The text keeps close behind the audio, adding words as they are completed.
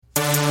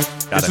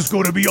This is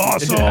going to be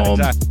awesome. Yeah,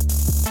 exactly.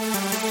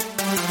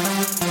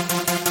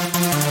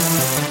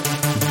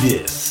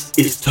 This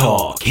is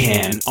Tall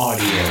Can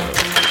Audio.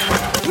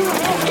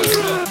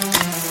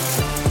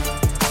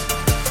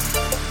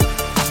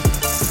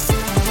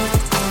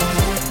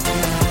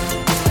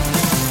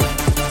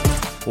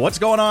 What's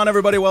going on,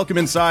 everybody? Welcome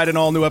inside an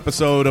all-new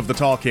episode of the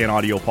Tall Can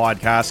Audio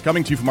Podcast,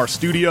 coming to you from our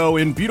studio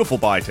in beautiful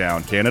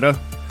Bytown, Canada.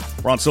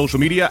 We're on social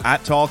media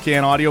at Tall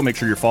Can Audio. Make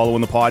sure you're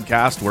following the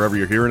podcast wherever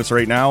you're hearing us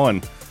right now.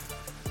 And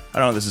I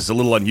don't know, this is a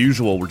little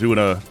unusual. We're doing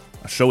a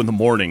show in the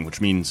morning,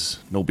 which means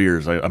no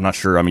beers. I'm not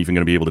sure I'm even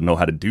going to be able to know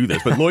how to do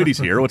this. But Lloyd is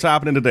here. What's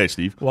happening today,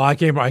 Steve? Well, I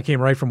came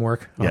right from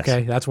work. Okay,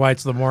 Yes. That's why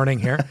it's the morning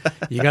here.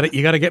 You got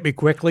to get me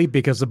quickly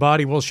because the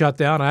body will shut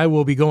down. I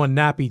will be going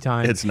nappy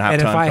time. It's nap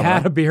and time if I coming had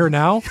up. a beer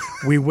now,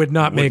 we would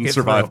not make Wouldn't it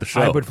survive through. the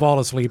show. I would fall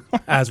asleep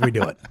as we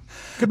do it.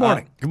 Good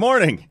morning. Good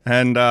morning.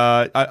 And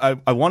I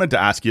wanted to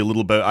ask you a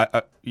little bit,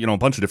 a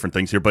bunch of different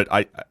things here, but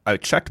I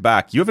checked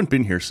back. You haven't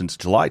been here since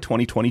July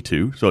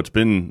 2022, so it's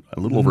been a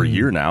little over a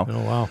year now.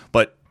 Oh, wow.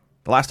 But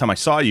the last time I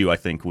saw you, I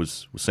think,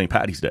 was St.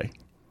 Patty's Day.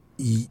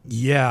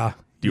 Yeah.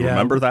 Do you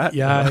remember that?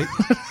 Yeah.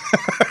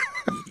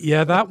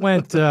 Yeah, that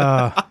went...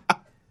 that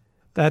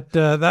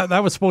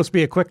was supposed to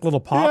be a quick little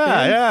pop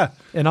in. Yeah.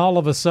 And all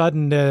of a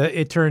sudden,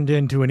 it turned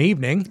into an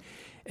evening.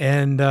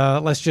 And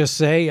let's just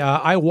say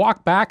I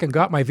walked back and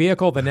got my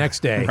vehicle the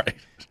next day. Right.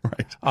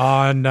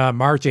 On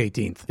March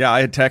 18th. Yeah,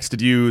 I had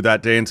texted you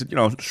that day and said,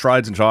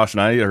 Strides and Josh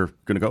and I are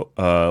going to go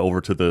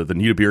over to the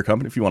Nita Beer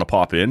Company if you want to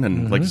pop in.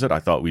 And like you said, I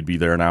thought we'd be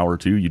there an hour or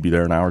two. You'd be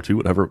there an hour or two,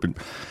 whatever.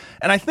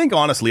 And I think,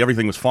 honestly,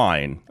 everything was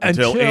fine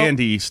until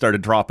Andy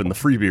started dropping the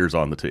free beers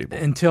on the table.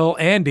 Until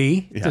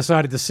Andy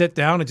decided to sit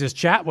down and just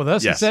chat with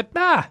us and said,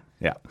 I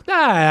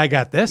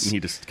got this. And he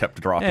just kept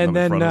dropping and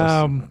them in then,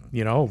 front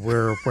of us.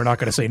 we're not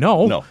going to say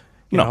no.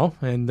 No.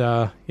 And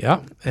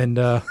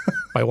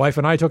my wife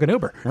and I took an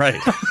Uber. Right.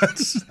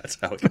 That's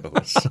how it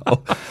goes.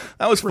 So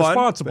that was fun.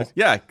 Responsible.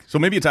 Yeah. So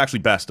maybe it's actually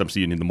best I'm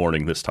seeing you in the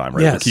morning this time,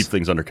 right? Yes. We'll keep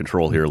things under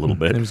control here a little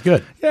bit. It was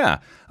good. Yeah.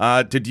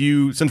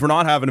 Since we're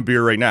not having a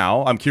beer right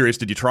now, I'm curious,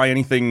 did you try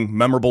anything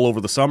memorable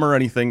over the summer?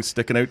 Anything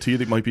sticking out to you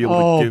that you might be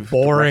able to give?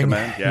 Boring. To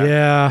recommend?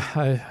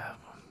 Yeah.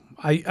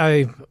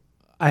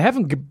 I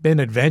haven't been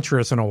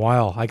adventurous in a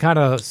while.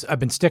 I've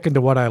been sticking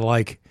to what I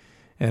like.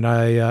 And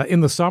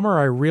in the summer,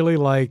 I really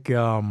like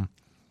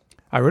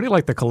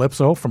the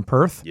Calypso from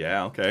Perth.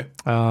 Yeah, okay.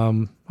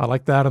 I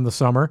like that in the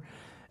summer.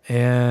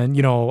 And,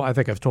 I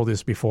think I've told you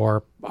this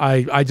before.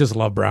 I just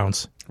love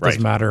browns.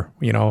 Doesn't matter.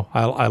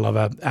 I love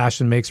it.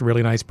 Ashton makes a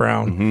really nice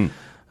brown.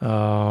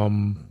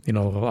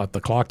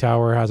 The Clock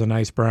Tower has a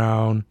nice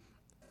brown.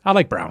 I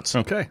like browns.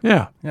 Okay.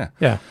 Yeah.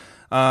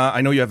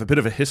 I know you have a bit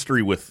of a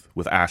history with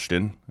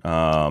Ashton.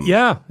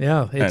 Yeah.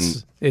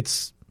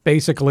 It's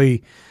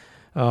basically...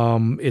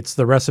 it's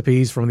the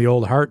recipes from the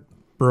old Hart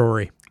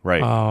Brewery,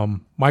 right?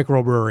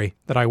 Microbrewery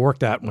that I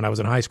worked at when I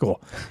was in high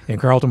school in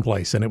Carleton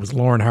Place, and it was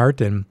Lauren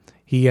Hart, and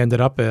he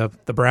ended up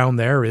the brown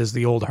there is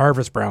the old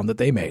Harvest Brown that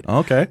they made.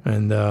 Okay,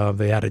 and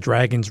they had a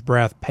Dragon's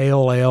Breath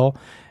Pale Ale,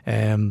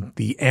 and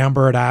the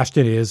Amber at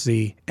Ashton is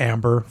the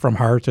Amber from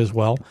Hart as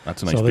well.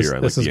 That's a nice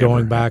beer. This is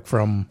going back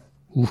from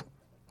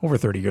over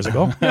 30 years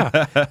ago.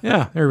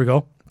 Yeah. There we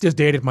go. Just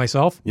dated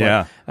myself.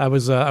 Yeah, that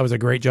was a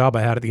great job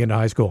I had at the end of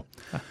high school.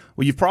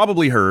 Well, you've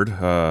probably heard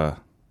that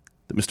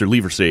Mr.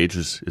 Leversage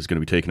is going to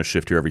be taking a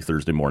shift here every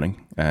Thursday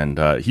morning. And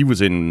he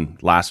was in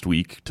last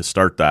week to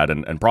start that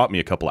and brought me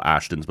a couple of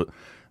Ashtons, but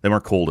they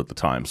weren't cold at the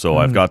time. So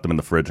I've got them in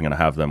the fridge. I'm going to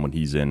have them when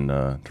he's in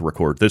to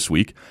record this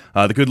week.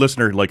 The good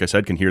listener, like I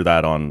said, can hear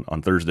that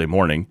on Thursday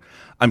morning.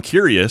 I'm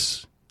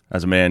curious,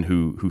 as a man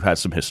who has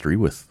some history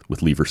with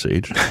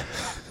Leversage,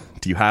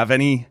 do you have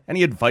any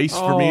advice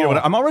for me?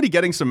 I'm already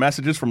getting some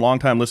messages from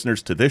longtime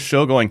listeners to this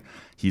show going,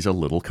 he's a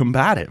little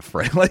combative,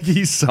 right? Like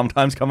he's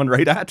sometimes coming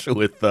right at you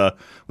with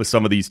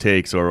some of these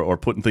takes or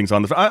putting things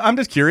on the... I'm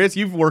just curious.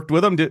 You've worked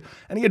with him.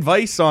 Any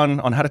advice on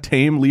how to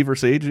tame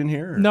Leversage in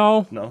here?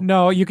 No,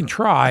 you can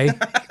try.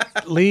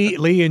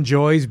 Lee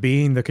enjoys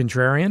being the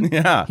contrarian.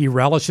 Yeah. He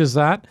relishes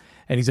that.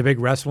 And he's a big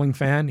wrestling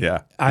fan.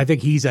 Yeah. I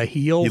think he's a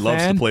heel fan. He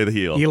loves to play the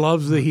heel. He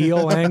loves the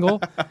heel angle.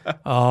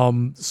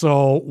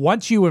 So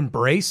once you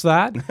embrace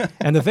that,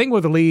 and the thing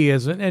with Lee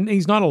is, and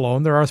he's not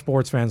alone, there are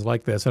sports fans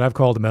like this, and I've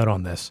called him out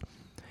on this.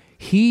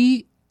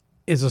 He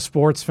is a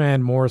sports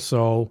fan more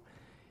so.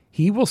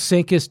 He will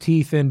sink his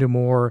teeth into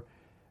more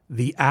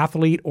the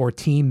athlete or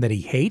team that he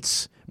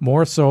hates,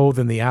 more so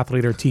than the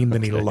athlete or team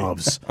that he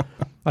loves.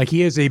 Like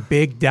he is a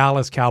big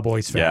Dallas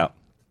Cowboys fan. Yeah.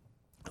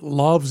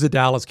 Loves the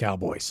Dallas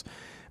Cowboys.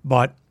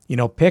 But,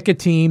 pick a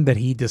team that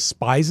he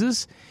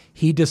despises.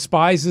 He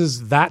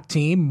despises that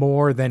team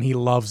more than he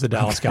loves the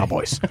Dallas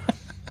Cowboys.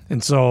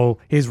 And so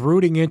his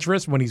rooting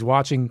interest when he's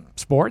watching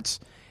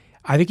sports,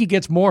 I think he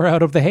gets more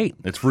out of the hate.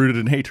 It's rooted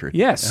in hatred.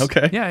 Yes.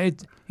 Okay. Yeah,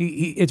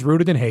 it's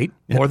rooted in hate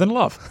more than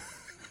love.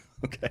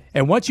 Okay.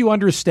 And once you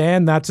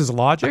understand that's his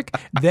logic,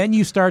 then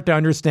you start to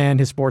understand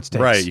his sports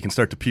takes. Right. You can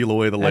start to peel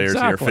away the layers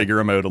here, figure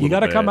them out a little bit. You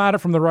got to come at it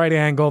from the right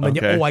angle, and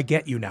then I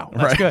get you now.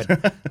 That's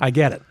good. I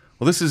get it.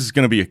 Well, this is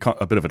going to be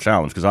a bit of a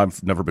challenge because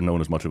I've never been known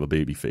as much of a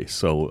baby face.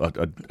 So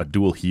a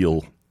dual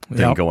heel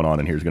thing going on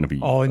in here is going to be.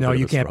 Oh no,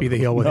 you can't be the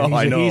heel with him.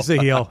 He's the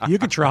heel. You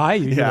could try.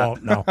 You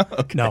won't. No,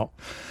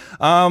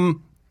 no.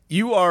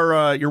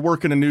 You're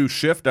working a new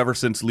shift ever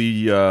since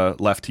Lee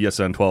left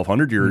TSN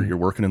 1200. You're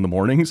working in the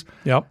mornings.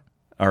 Yep.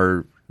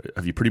 Have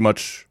you pretty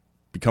much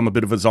become a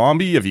bit of a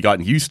zombie? Have you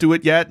gotten used to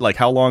it yet? Like,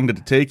 how long did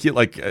it take you?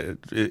 Like,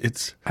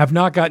 Have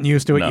not gotten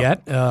used to it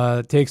yet.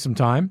 It takes some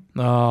time.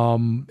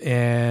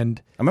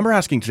 And I remember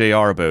asking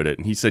JR about it,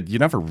 and he said you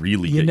never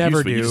really get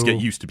used to it. You just get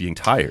used to being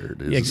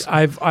tired.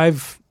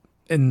 I've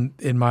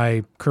in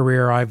my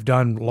career, I've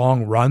done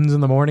long runs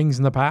in the mornings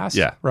in the past.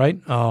 Yeah. Right.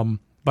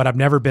 But I've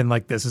never been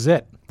like, this is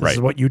it. This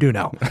is what you do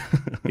now.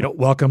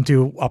 Welcome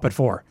to Up at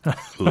 4.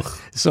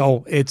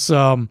 So it's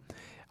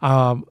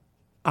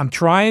I'm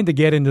trying to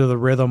get into the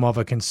rhythm of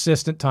a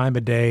consistent time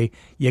of day.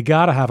 You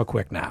got to have a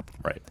quick nap.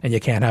 Right. And you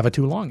can't have it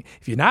too long.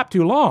 If you nap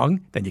too long,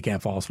 then you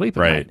can't fall asleep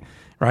at night.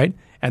 Right.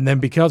 And then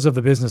because of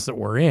the business that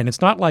we're in, it's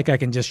not like I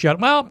can just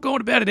I'm going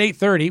to bed at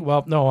 8:30.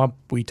 Well, no,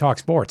 we talk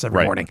sports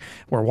every morning.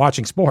 We're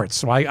watching sports.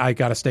 So I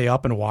got to stay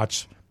up and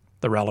watch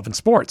the relevant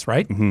sports,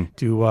 right?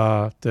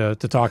 To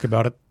talk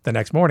about it the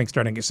next morning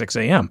starting at 6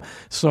 a.m.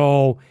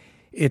 So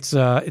it's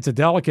a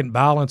delicate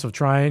balance of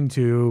trying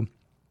to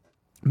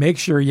make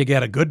sure you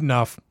get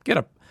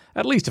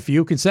at least a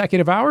few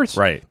consecutive hours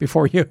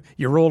before you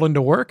roll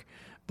into work.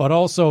 But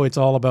also it's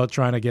all about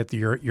trying to get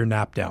your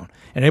nap down.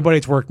 And anybody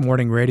that's worked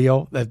morning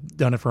radio, that's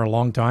done it for a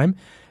long time,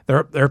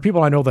 there are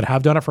people I know that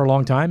have done it for a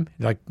long time,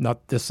 like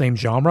not the same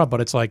genre, but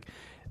it's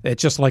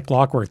just like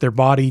clockwork. Their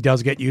body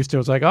does get used to it.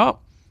 It's like, oh,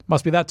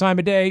 must be that time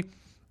of day.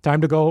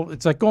 Time to go.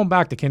 It's like going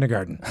back to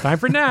kindergarten. Time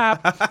for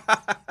nap.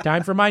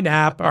 Time for my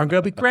nap. Or I'm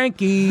going to be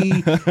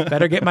cranky.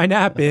 Better get my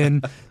nap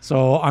in.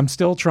 So I'm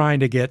still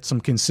trying to get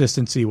some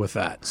consistency with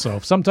that. So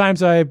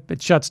sometimes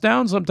it shuts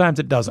down. Sometimes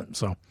it doesn't.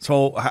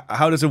 So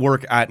how does it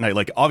work at night?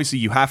 Like, obviously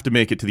you have to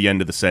make it to the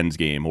end of the Sens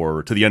game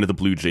or to the end of the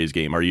Blue Jays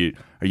game. Are you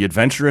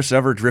adventurous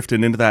ever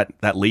drifting into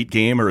that late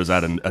game, or is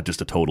that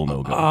just a total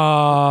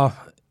no-go?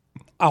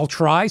 I'll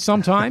try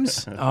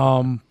sometimes,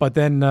 but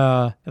then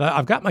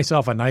I've got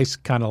myself a nice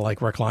kind of like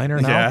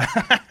recliner now,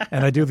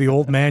 and I do the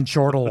old man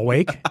chortle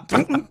awake.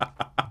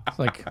 It's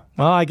like,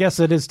 well, I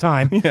guess it is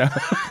time. Yeah,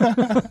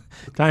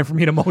 time for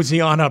me to mosey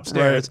on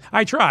upstairs.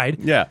 Right. I tried.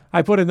 Yeah,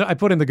 I put in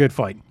the good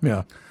fight.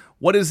 Yeah.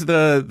 What has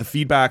the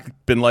feedback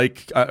been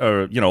like,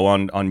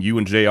 on you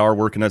and JR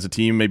working as a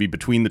team, maybe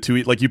between the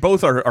two? Like, you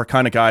both are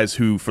kind of guys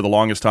who, for the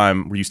longest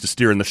time, were used to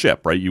steering the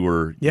ship, right? You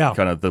were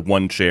kind of the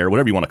one chair,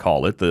 whatever you want to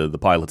call it, the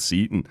pilot's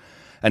seat.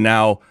 And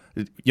now,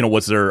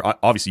 was there,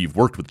 obviously you've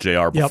worked with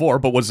JR before,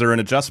 but was there an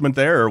adjustment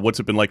there, or what's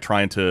it been like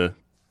trying to...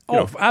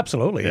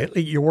 absolutely. Yeah.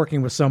 You're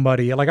working with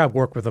somebody, like I've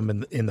worked with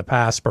them in the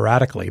past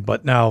sporadically,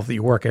 but now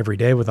you work every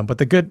day with them. But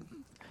the good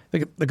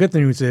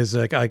news is,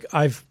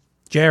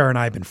 JR and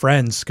I have been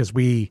friends because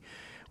we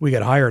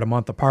got hired a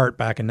month apart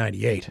back in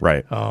 '98.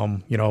 Right.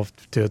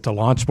 To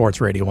launch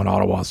sports radio in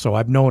Ottawa. So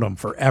I've known him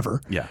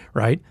forever. Yeah.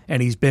 Right.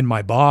 And he's been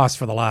my boss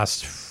for the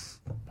last,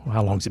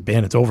 how long's it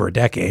been? It's over a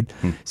decade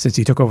since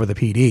he took over the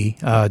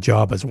PD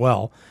job as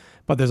well.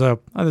 But there's a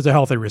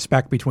healthy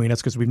respect between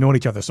us because we've known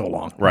each other so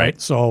long.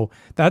 Right. So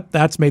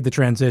that's made the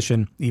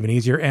transition even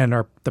easier.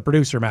 And the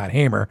producer, Matt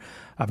Hamer,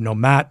 I've known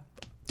Matt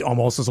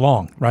almost as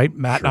long, right?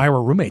 Matt and I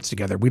were roommates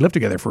together. We lived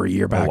together for a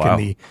year back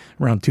in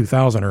around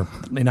 2000 or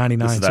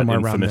 99, somewhere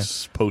around there.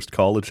 Infamous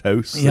post-college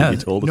house that you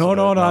told us No,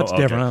 about? it's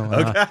different.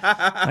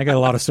 I got a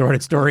lot of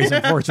sordid stories,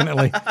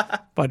 unfortunately.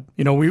 But,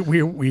 we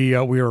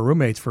were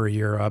roommates for a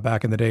year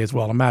back in the day as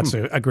well. And Matt's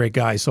a great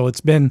guy. So it's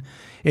been,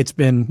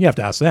 you have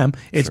to ask them.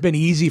 It's been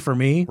easy for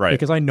me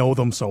because I know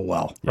them so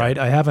well, right?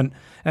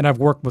 I've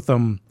worked with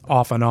them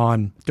off and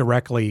on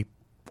directly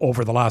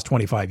over the last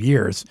 25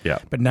 years. Yeah.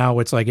 But now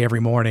it's like every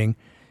morning.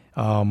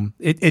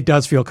 It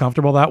does feel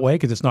comfortable that way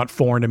because it's not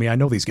foreign to me. I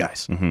know these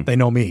guys. Mm-hmm. They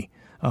know me.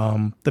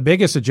 The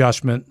biggest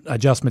adjustment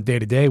day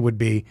to day would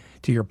be,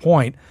 to your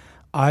point,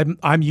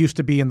 I'm used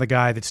to being the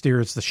guy that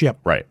steers the ship.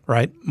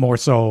 Right. More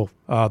so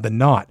than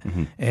not.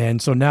 Mm-hmm. And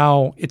so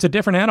now it's a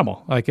different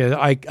animal. Like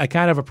I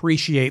kind of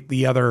appreciate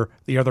the other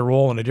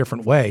role in a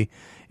different way,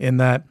 in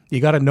that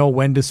you got to know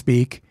when to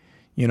speak,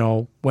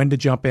 when to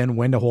jump in,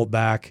 when to hold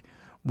back,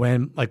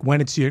 when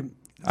it's your.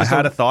 I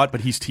had a thought,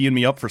 but he's teeing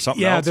me up for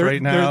something else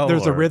right now.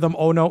 There's a rhythm.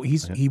 Oh no,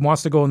 he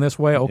wants to go in this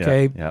way.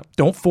 Okay,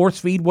 don't force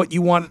feed what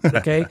you want.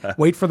 Okay,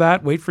 wait for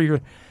that. Wait for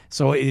your.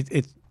 So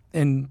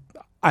and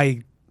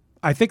I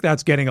think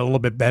that's getting a little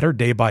bit better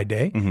day by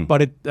day. Mm-hmm.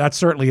 But that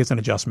certainly is an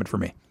adjustment for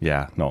me.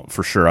 Yeah, no,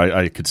 for sure.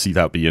 I could see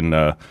that being.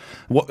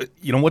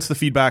 What's the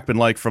feedback been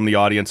like from the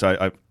audience?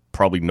 I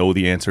probably know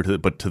the answer to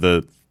it, but to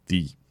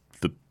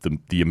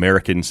the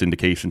American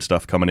syndication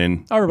stuff coming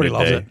in. Everybody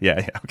loves it.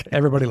 Yeah, okay.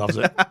 Everybody loves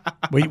it.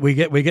 We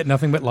get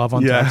nothing but love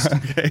on text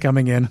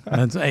coming in.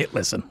 And hey,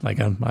 listen, like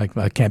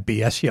I can't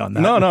BS you on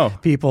that. No.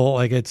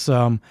 People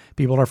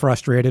people are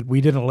frustrated.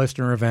 We did a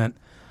listener event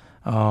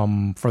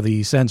for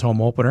the Sens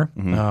home opener,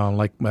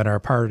 like at our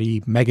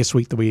party mega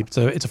suite that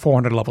it's a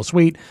 400 level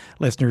suite.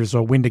 Listeners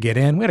win to get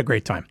in. We had a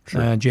great time.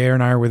 Sure. JR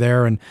and I were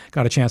there and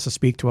got a chance to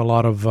speak to a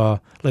lot of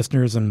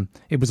listeners, and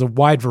it was a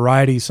wide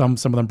variety. Some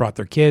of them brought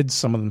their kids,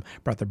 some of them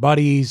brought their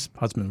buddies,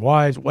 husband,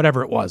 wives,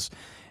 whatever it was,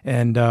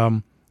 and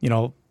that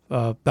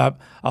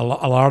a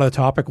lot of the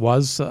topic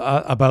was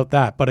about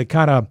that. But it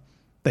kind of,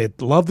 they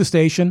love the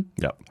station.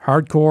 Yep.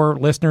 Hardcore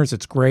listeners,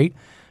 it's great,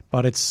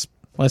 but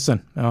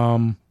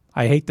listen.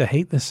 I hate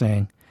this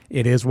saying.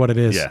 It is what it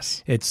is.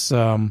 Yes. It's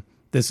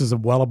this is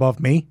well above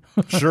me.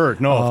 Sure.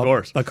 No, of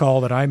course. The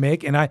call that I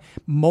make, and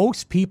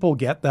most people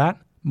get that.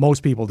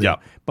 Most people do. Yeah.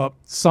 But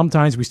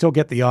sometimes we still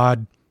get the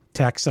odd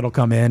text that'll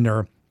come in,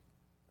 or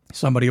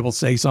somebody will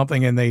say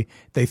something and they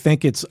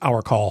think it's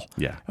our call.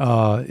 Yeah.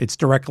 It's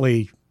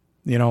directly,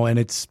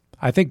 and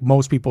I think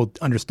most people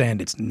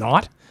understand it's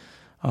not.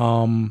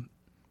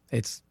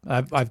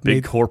 I've Big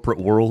made corporate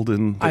world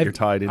that you're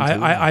tied into.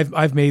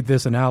 I've made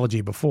this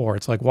analogy before.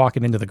 It's like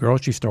walking into the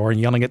grocery store and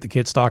yelling at the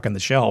kids stocking the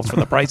shelves for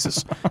the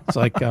prices. It's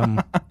like,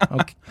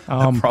 okay,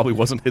 that probably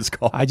wasn't his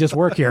call. I just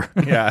work here.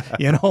 Yeah.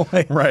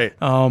 Right.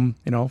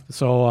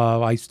 So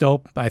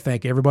I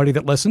thank everybody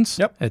that listens.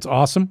 Yep. It's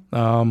awesome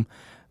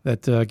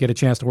that get a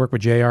chance to work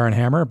with JR and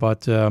Hammer.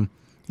 But the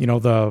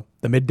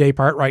midday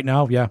part right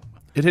now, yeah.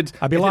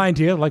 I'd be lying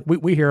to you. Like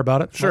we hear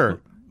about it.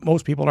 Sure.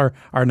 Most people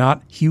are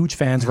not huge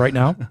fans right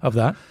now of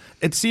that.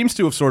 It seems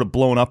to have sort of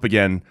blown up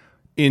again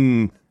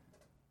in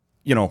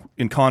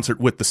concert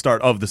with the start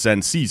of the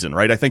Sens season,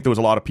 right? I think there was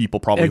a lot of people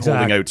probably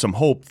holding out some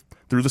hope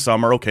through the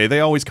summer. Okay,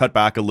 they always cut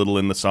back a little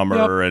in the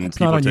summer, and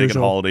people are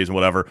taking holidays and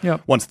whatever.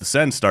 Yep. Once the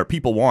Sens start,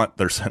 people want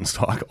their Sens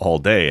talk all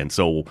day, and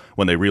so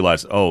when they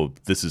realize, oh,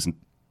 this is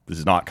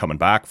not coming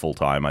back full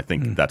time, I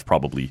think that's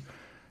probably.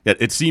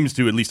 It seems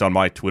to, at least on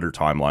my Twitter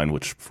timeline,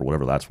 which for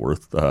whatever that's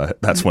worth,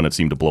 that's when it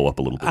seemed to blow up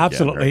a little bit.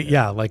 Absolutely, again, right?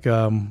 yeah. Like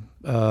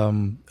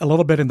a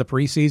little bit in the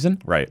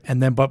preseason, right?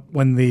 And then, but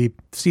when the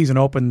season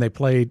opened, they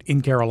played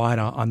in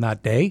Carolina on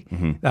that day.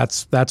 Mm-hmm.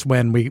 That's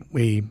when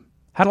we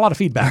had a lot of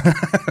feedback.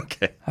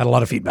 Okay, had a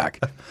lot of feedback.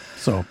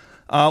 So,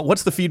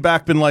 what's the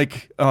feedback been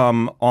like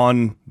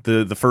on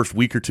the first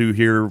week or two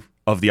here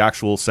of the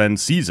actual Sens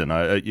season?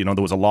 There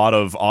was a lot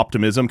of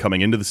optimism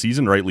coming into the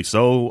season, rightly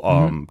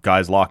so.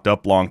 Guys locked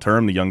up long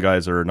term. The young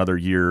guys are another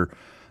year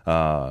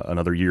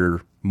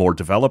more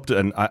developed.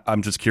 And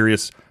I'm just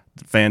curious,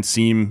 fans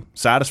seem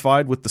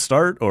satisfied with the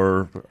start,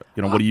 or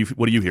what are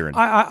you hearing?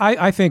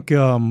 I think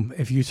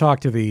if you talk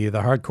to the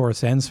hardcore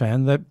Sens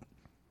fan, that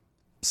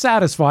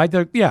satisfied.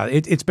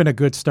 It's been a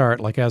good start.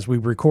 Like as we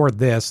record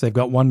this, they've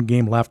got one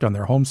game left on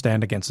their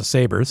homestand against the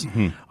Sabres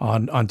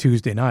on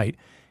Tuesday night.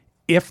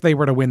 If they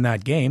were to win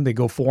that game, they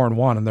go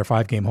 4-1 in their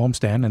 5-game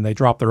homestand, and they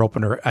drop their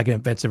opener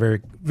against a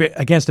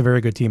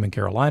very good team in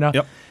Carolina.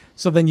 Yep.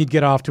 So then you'd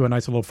get off to a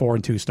nice little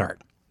 4-2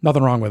 start.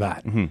 Nothing wrong with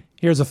that.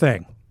 Here's the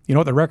thing. You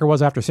know what the record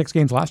was after 6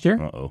 games last year?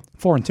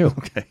 4-2.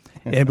 Okay.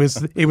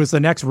 It was the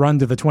next run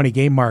to the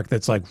 20-game mark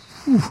that's like,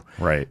 whew.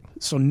 Right.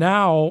 So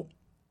now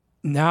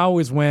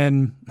is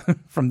when,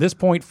 from this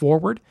point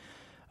forward,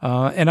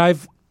 and I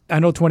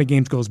know 20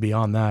 games goes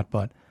beyond that,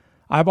 but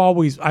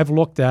I've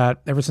looked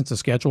at, ever since the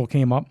schedule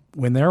came up,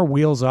 when their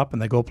wheels up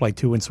and they go play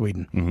 2 in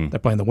Sweden. They're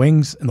playing the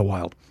Wings and the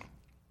Wild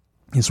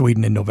in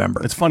Sweden in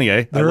November. It's funny,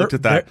 eh? I looked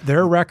at that.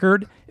 Their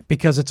record,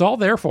 because it's all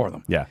there for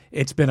them. Yeah.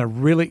 It's been a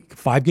really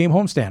 5-game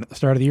homestand at the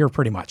start of the year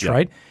pretty much,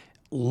 right?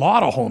 A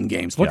lot of home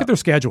games. Look at their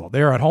schedule.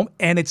 They're at home,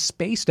 and it's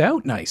spaced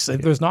out nice.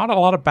 There's not a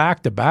lot of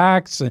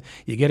back-to-backs.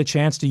 You get a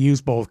chance to use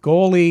both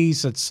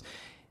goalies.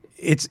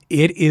 It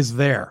is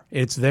there.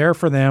 It's there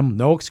for them.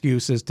 No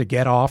excuses to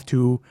get off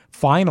to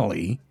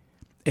finally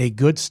a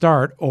good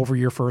start over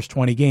your first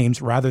 20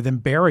 games rather than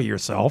bury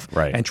yourself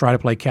and try to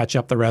play catch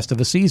up the rest of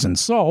the season.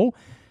 So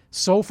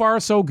far,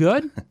 so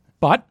good.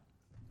 But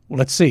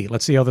let's see.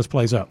 Let's see how this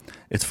plays out.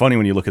 It's funny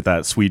when you look at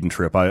that Sweden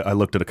trip. I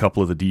looked at a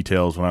couple of the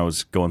details when I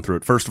was going through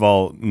it. First of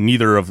all,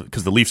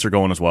 because the Leafs are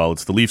going as well.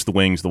 It's the Leafs, the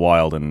Wings, the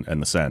Wild, and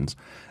the Sens.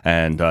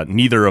 And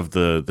neither of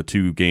the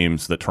 2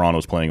 games that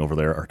Toronto's playing over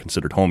there are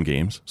considered home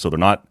games. So they're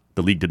not.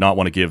 The league did not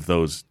want to give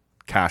those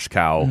cash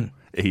cow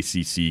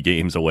ACC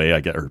games away,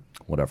 or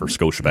whatever,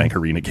 Scotiabank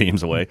Arena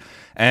games away.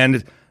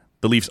 And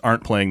the Leafs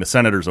aren't playing the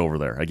Senators over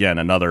there. Again,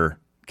 another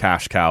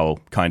cash cow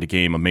kind of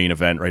game, a main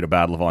event, right? A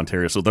Battle of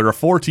Ontario. So there are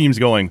 4 teams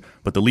going,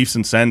 but the Leafs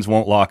and Sens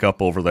won't lock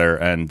up over there,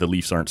 and the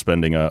Leafs aren't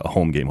spending a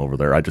home game over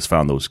there. I just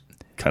found those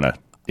kind of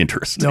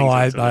interesting. No,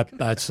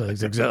 that's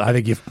exactly. I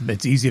think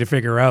it's easy to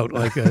figure out.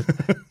 Like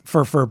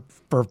for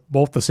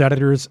both the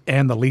Senators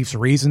and the Leafs'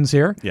 reasons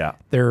here. Yeah,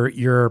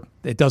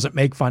 it doesn't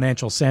make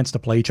financial sense to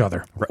play each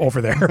other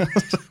over there.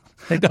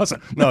 It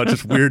doesn't. No, it's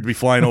just weird to be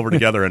flying over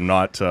together and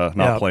not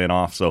playing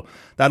off. So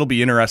that'll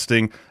be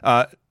interesting.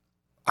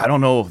 I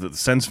don't know if the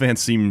Sens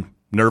fans seem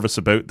nervous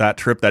about that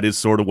trip. That is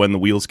sort of when the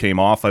wheels came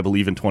off. I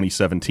believe in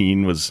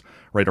 2017 was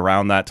right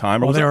around that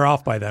time. Well, they were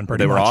off by then.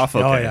 Pretty much. They were off.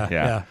 Okay. Oh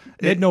yeah.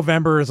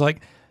 Mid-November is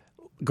like.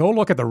 Go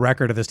look at the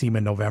record of this team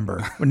in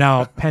November.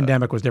 Now,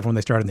 pandemic was different when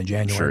they started in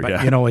January,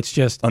 but it's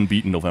just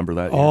unbeaten November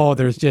that year. Oh,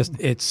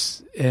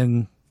 it's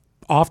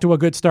off to a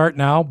good start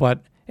now,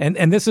 but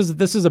and this is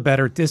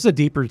a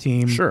deeper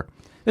team. Sure.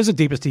 This is the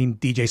deepest team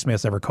DJ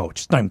Smith's ever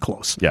coached. It's not even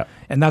close. Yeah.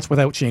 And that's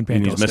without Shane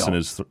Pinto. And he's missing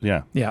his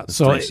Yeah. his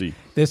So 3C.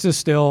 this is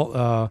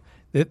still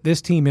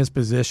this team is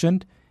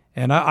positioned,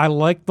 and I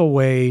like the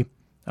way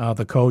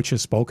the coach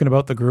has spoken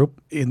about the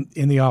group in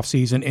the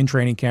offseason, in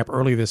training camp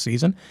early this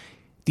season.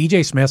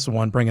 DJ Smith's the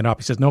one bringing it up.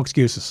 He says, no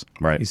excuses.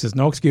 Right. He says,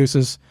 no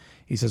excuses.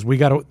 He says, we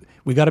got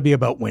to be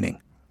about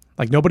winning.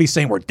 Like, nobody's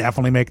saying we're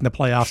definitely making the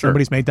playoffs. Sure.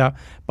 Nobody's made that.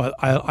 But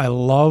I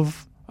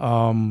love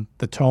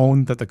the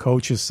tone that the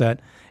coach has set.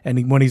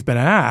 And when he's been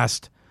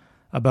asked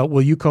about,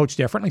 will you coach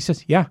differently? He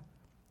says, yeah.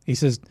 He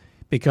says,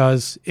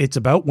 because it's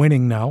about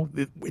winning now.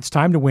 It's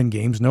time to win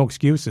games, no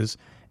excuses.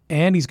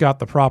 And he's got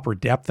the proper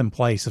depth in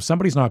place. If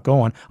somebody's not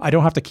going, I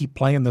don't have to keep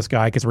playing this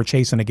guy because we're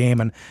chasing a game.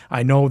 And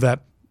I know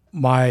that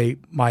my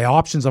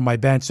options on my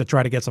bench to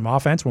try to get some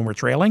offense when we're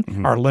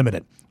trailing are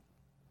limited.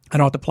 I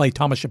don't have to play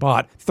Thomas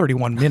Chabot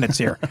 31 minutes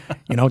here.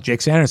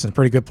 Jake Sanderson's a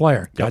pretty good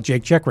player. Got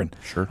Jake Chikrin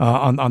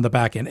on the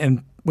back end.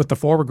 And with the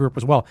forward group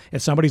as well.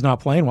 If somebody's not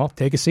playing, well,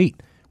 take a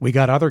seat. We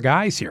got other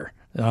guys here.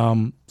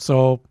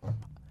 So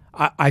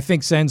I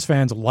think Sens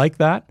fans like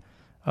that,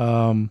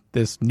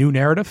 this new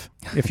narrative,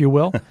 if you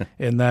will,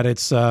 in that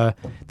it's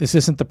this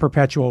isn't the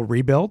perpetual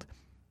rebuild.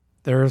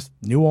 There's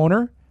new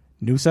owner,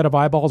 new set of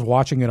eyeballs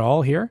watching it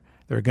all here.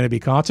 There are going to be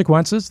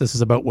consequences. This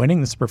is about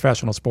winning. This is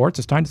professional sports.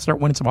 It's time to start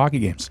winning some hockey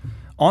games.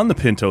 On the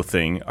Pinto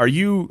thing, are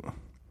you,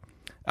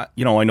 I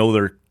know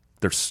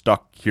they're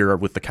stuck here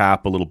with the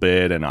cap a little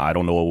bit, and I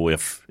don't know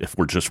if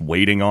we're just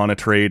waiting on a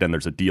trade and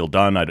there's a deal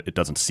done. It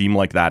doesn't seem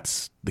like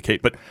that's the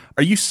case. But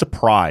are you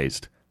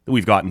surprised that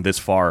we've gotten this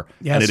far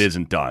and it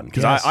isn't done?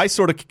 Because I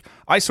sort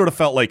of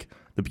felt like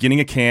the beginning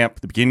of camp,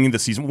 the beginning of the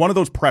season, one of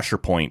those pressure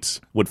points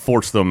would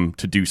force them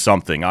to do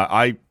something.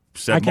 I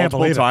said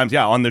multiple times,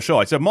 on the show,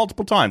 I said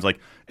multiple times, like,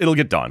 it'll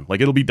get done.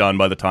 Like, it'll be done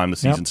by the time the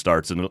season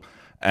starts. And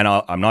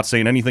I'm not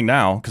saying anything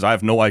now because I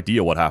have no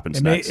idea what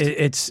happens next.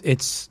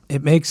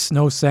 It makes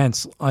no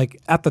sense.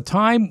 Like, at the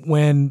time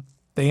when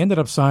they ended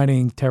up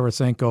signing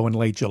Tarasenko in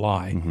late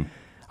July,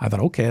 I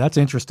thought, okay, that's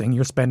interesting.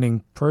 You're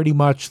spending pretty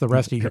much the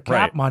rest of your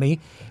cap money.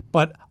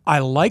 But I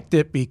liked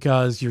it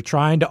because you're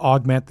trying to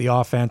augment the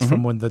offense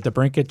from when the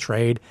DeBrincat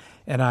trade.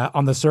 And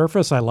on the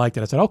surface, I liked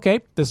it. I said,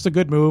 okay, this is a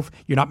good move.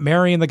 You're not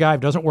marrying the guy. If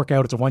it doesn't work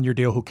out, it's a one-year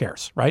deal. Who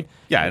cares, right?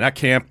 Yeah, in that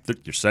camp,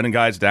 you're sending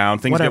guys down.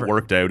 Things get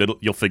worked out.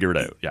 You'll figure it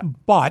out. Yeah.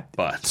 But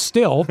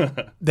still,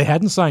 they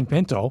hadn't signed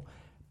Pinto.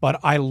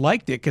 But I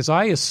liked it because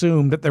I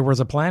assumed that there was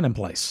a plan in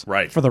place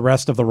for the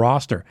rest of the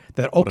roster.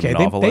 That, okay,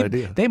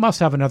 they must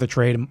have another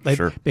trade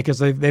because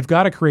they've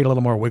got to create a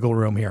little more wiggle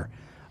room here.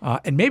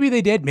 And maybe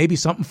they did. Maybe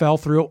something fell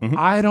through.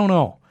 I don't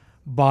know.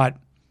 But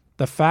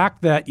the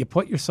fact that you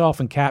put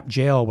yourself in cap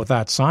jail with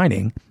that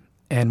signing,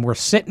 and we're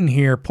sitting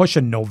here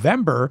pushing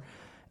November,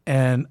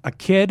 and a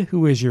kid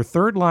who is your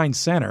third-line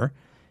center,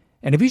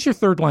 and if he's your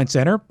third-line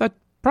center, that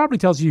probably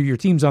tells you your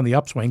team's on the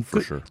upswing.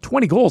 For sure.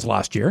 20 goals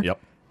last year. Yep.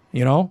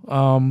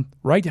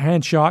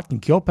 Right-hand shot, can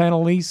kill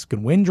penalties,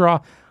 can win draw.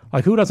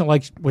 Like, who doesn't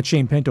like what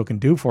Shane Pinto can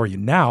do for you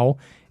now,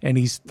 and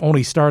he's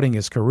only starting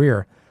his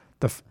career?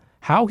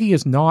 How he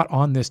is not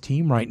on this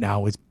team right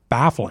now is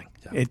baffling.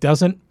 Yeah. It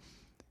doesn't...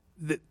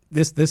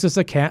 This is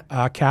a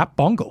cap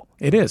bungle.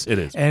 It is. It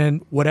is.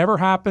 And whatever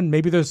happened,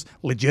 maybe there's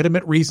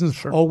legitimate reasons.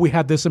 Sure. Oh, we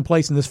had this in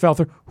place and this fell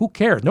through. Who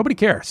cares? Nobody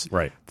cares.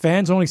 Right.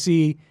 Fans only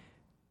see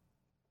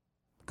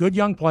good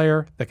young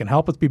player that can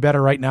help us be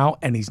better right now,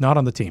 and he's not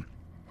on the team.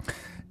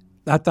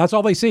 That's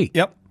all they see.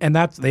 Yep. And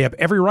they have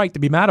every right to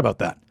be mad about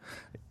that.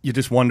 You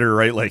just wonder,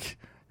 right, like,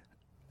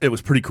 it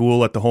was pretty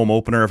cool at the home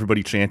opener,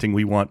 everybody chanting,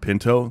 "We want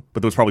Pinto,"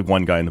 but there was probably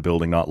one guy in the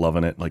building not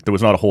loving it. Like, there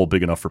was not a hole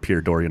big enough for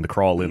Pierre Dorion to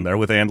crawl in there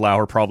with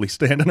Andlauer probably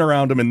standing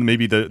around him in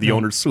maybe the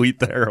owner's suite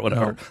there or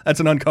whatever. No. That's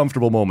an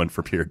uncomfortable moment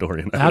for Pierre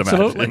Dorion.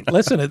 Absolutely.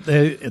 Listen,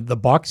 the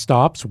buck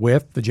stops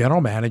with the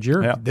general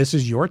manager. Yeah. This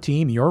is your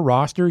team, your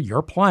roster,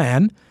 your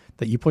plan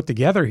that you put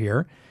together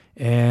here,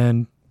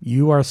 and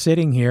you are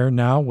sitting here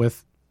now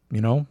with,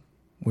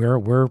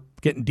 we're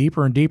getting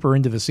deeper and deeper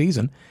into the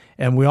season,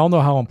 and we all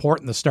know how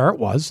important the start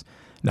was.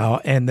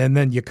 Now, and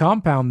then you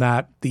compound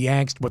that, the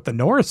angst with the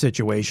Norris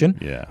situation,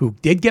 who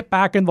did get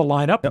back in the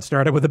lineup and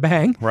started with a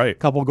bang. Right.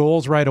 Couple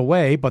goals right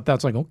away, but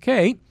that's like,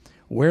 okay,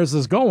 where's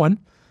this going?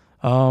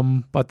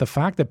 But the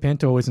fact that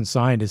Pinto isn't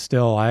signed is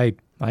still, I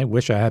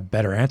wish I had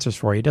better answers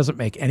for you. It doesn't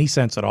make any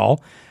sense at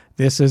all.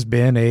 This has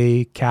been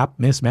a cap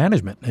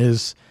mismanagement.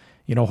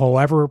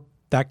 However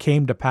that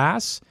came to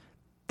pass,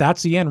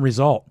 that's the end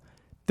result.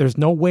 There's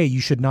no way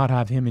you should not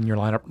have him in your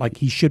lineup. Like,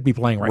 he should be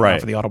playing right now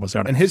for the Ottawa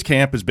Senators. And his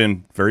camp has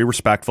been very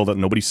respectful that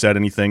nobody said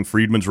anything.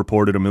 Friedman's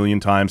reported a million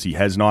times he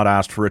has not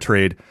asked for a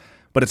trade.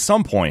 But at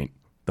some point,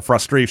 the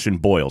frustration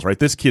boils, right?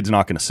 This kid's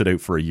not going to sit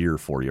out for a year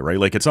for you, right?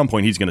 Like, at some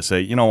point, he's going to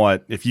say, you know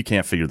what, if you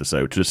can't figure this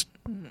out, just...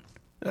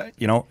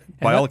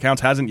 by all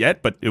accounts, hasn't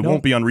yet, but it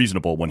won't be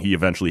unreasonable when he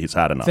eventually has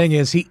had enough. Thing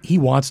is, he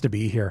wants to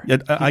be here. Yeah,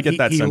 I get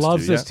that sense, he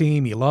loves too, his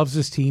team. He loves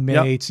his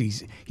teammates.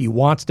 Yep. He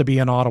wants to be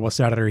an Ottawa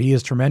Senator. He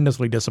is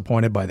tremendously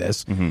disappointed by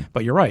this.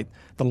 But you're right.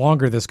 The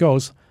longer this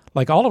goes,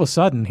 like, all of a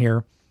sudden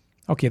here,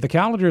 Okay, the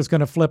calendar is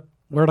going to flip.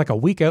 We're like a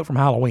week out from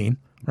Halloween,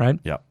 right?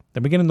 Yeah.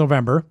 The beginning of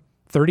November,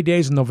 30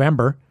 days in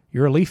November.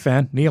 You're a Leaf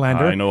fan,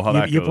 Nylander. I know how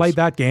that You goes. played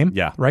that game,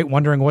 Yeah. right?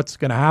 Wondering what's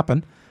going to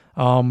happen.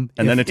 And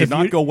then it did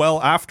not go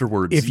well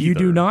afterwards. If you either.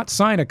 do not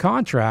sign a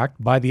contract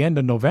by the end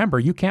of November,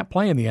 you can't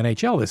play in the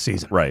NHL this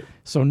season. Right.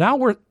 So now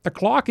the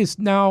clock is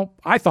now.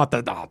 I thought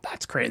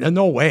that's crazy.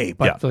 No way.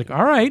 But it's like,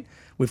 all right,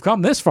 we've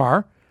come this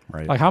far.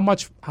 Right. Like how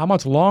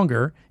much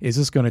longer is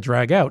this going to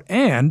drag out?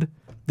 And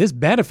this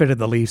benefited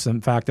the Leafs,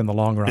 in fact, in the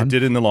long run. It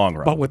did in the long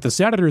run. But with the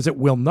Senators, it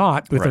will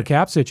not with their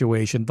cap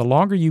situation. The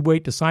longer you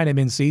wait to sign him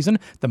in season,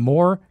 the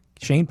more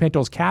Shane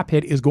Pinto's cap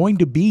hit is going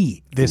to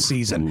be this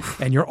season.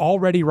 And you're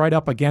already right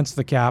up against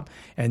the cap,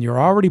 and you're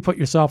already put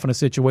yourself in a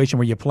situation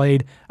where you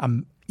played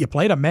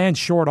a man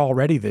short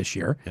already this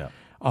year. Yeah.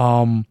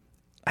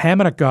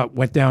 Hamonic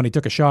went down. He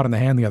took a shot in the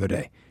hand the other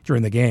day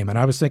during the game, and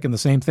I was thinking the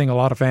same thing a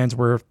lot of fans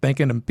were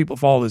thinking, and people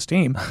follow this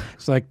team.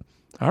 It's like,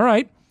 all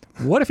right,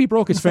 what if he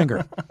broke his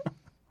finger?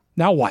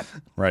 Now what?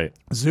 Right.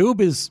 Zub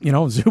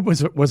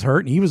was hurt,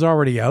 and he was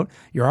already out.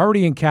 You're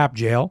already in cap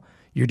jail.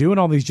 You're doing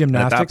all these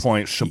gymnastics. At that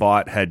point,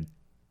 Shabbat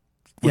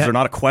was there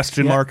not a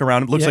question mark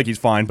around it? Looks like he's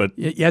fine, but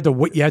you had to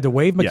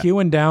wave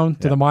McEwen down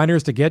to the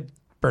minors to get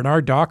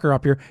Bernard Docker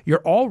up here.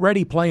 You're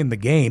already playing the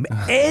game,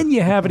 and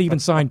you haven't even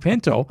signed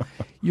Pinto.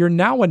 You're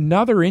now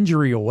another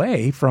injury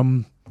away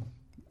from.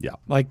 Yeah.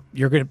 Like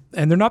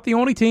and they're not the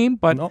only team,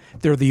 but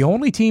they're the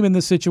only team in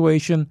this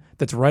situation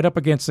that's right up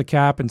against the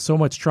cap and so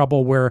much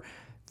trouble where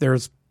they're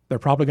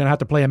probably going to have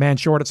to play a man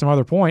short at some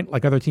other point,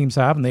 like other teams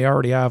have, and they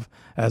already have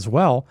as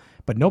well.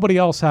 But nobody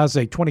else has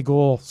a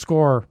 20-goal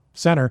scorer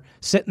center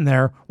sitting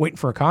there waiting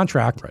for a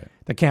contract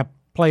that can't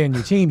play in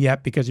your team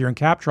yet because you're in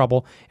cap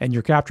trouble, and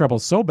your cap trouble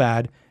is so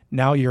bad,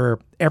 now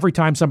every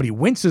time somebody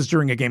winces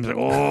during a game, it's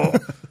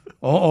like,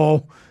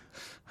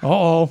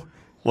 uh-oh.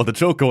 Well, the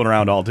joke going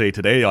around all day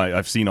today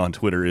I've seen on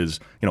Twitter is,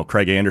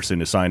 Craig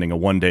Anderson is signing a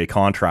one-day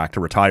contract to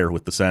retire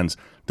with the Sens.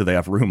 Do they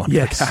have room under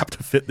the cap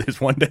to fit this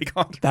one-day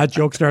contract? That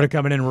joke started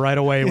coming in right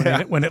away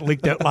when it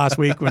leaked out last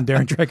week when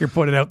Darren Dreger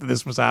put it out that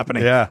this was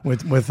happening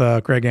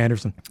with Craig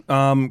Anderson.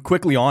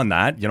 Quickly on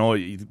that,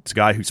 it's a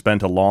guy who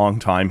spent a long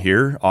time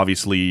here,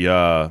 obviously,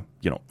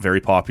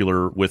 very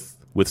popular with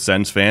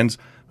Sens fans.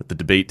 But the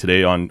debate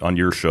today on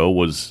your show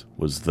was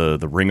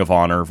the Ring of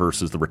Honor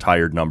versus the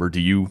retired number.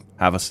 Do you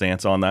have a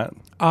stance on that?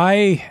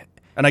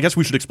 And I guess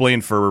we should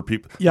explain for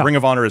people. Yeah. Ring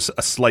of Honor is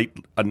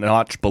a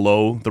notch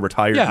below the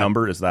retired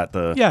number. Is that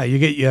the? Yeah, you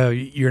get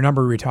your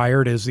number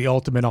retired is the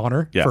ultimate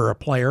honor for a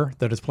player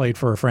that has played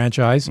for a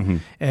franchise,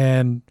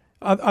 and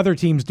other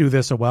teams do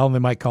this as well, and they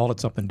might call it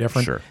something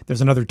different. Sure.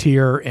 There's another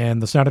tier,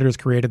 and the Senators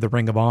created the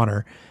Ring of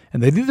Honor,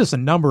 and they did this a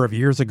number of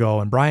years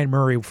ago. And Brian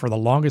Murray, for the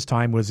longest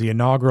time, was the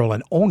inaugural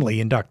and only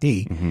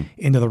inductee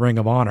into the Ring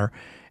of Honor.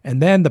 And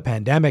then the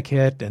pandemic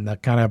hit, and it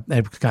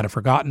was kind of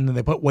forgotten, and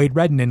they put Wade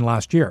Redden in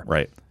last year.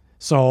 Right.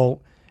 So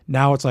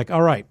now it's like,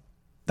 all right,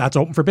 that's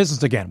open for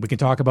business again. We can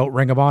talk about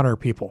Ring of Honor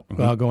people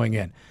going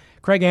in.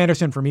 Craig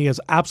Anderson, for me, is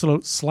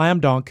absolute slam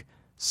dunk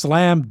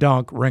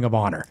Ring of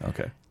Honor.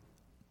 Okay.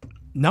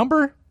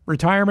 Number,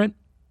 retirement,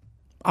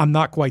 I'm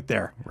not quite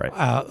there. Right.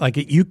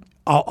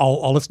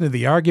 I'll listen to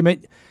the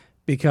argument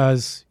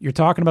because you're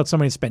talking about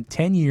somebody who spent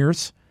 10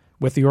 years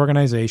with the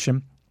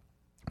organization,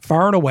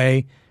 far and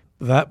away,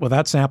 with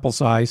that sample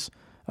size,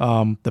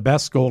 the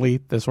best goalie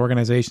this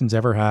organization's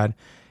ever had,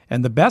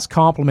 and the best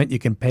compliment you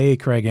can pay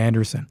Craig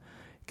Anderson,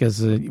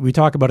 because we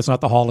talk about it's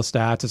not the Hall of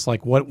Stats, it's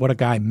like what a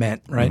guy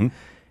meant, right?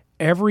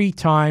 Every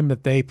time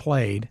that they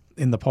played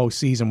in the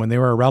postseason, when they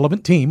were a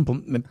relevant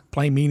team,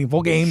 playing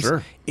meaningful games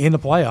in the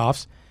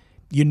playoffs,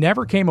 you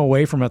never came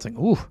away from it saying,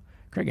 ooh,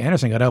 Craig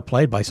Anderson got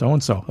outplayed by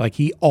so-and-so. Like,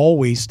 he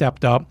always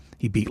stepped up.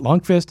 He beat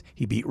Lundqvist,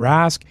 he beat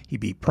Rask, he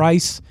beat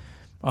Price,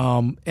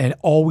 and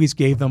always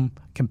gave them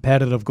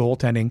competitive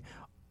goaltending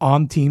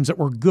on teams that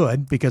were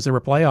good because they were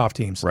playoff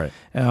teams. Right.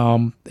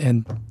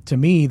 And to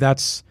me, that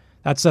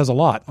says a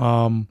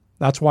lot.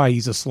 That's why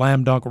he's a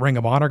slam dunk Ring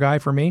of Honor guy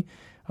for me.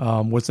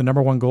 Was the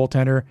number one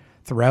goaltender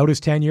throughout his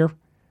tenure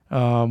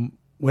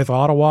with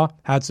Ottawa.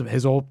 Had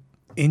his old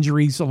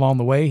injuries along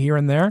the way here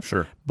and there.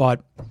 Sure.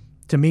 But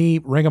to me,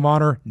 Ring of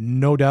Honor,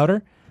 no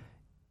doubter.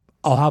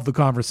 I'll have the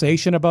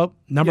conversation about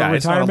number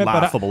retirement. It's not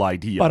a laughable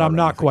idea. But I'm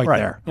not quite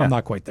there. Yeah. I'm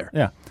not quite there.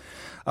 Yeah.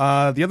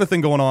 The other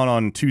thing going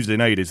on Tuesday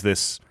night is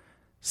this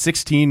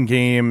 16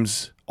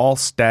 games, all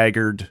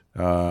staggered.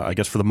 I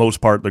guess for the most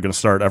part, they're going to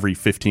start every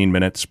 15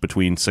 minutes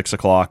between 6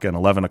 o'clock and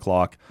 11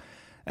 o'clock.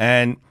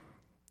 And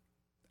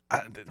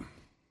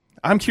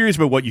I'm curious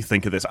about what you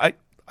think of this. I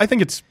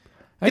think it's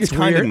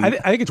weird. I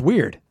think it's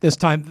weird this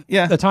time.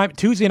 Yeah, the time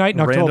Tuesday night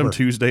in October. Random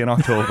Tuesday in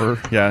October.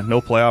 Yeah,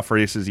 no playoff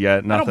races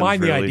yet. I don't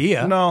mind really. The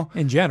idea. No,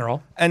 in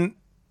general. And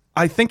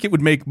I think it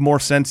would make more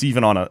sense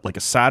even on a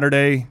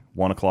Saturday,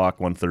 1 o'clock,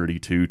 1:30,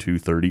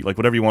 2:30, like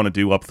whatever you want to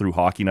do up through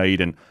hockey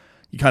night, and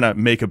you kind of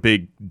make a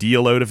big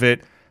deal out of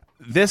it.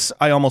 This,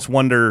 I almost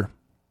wonder.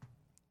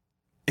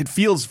 It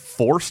feels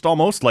forced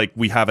almost, like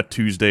we have a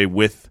Tuesday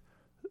with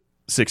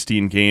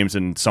 16 games,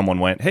 and someone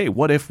went, "Hey,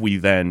 what if we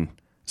then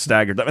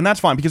staggered them?" And that's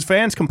fine because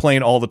fans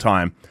complain all the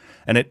time.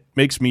 And it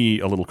makes me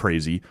a little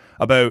crazy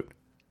about,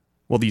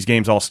 well, these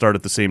games all start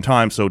at the same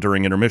time, so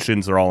during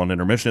intermissions, they're all on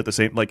intermission at the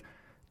same, like,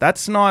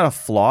 that's not a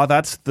flaw.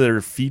 That's their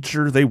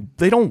feature.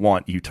 They don't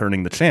want you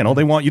turning the channel.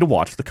 They want you to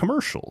watch the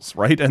commercials,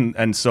 right?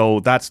 And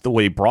so that's the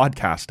way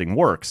broadcasting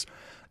works.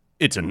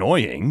 It's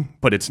annoying,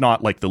 but it's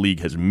not like the league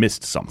has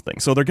missed something.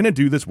 So they're going to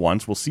do this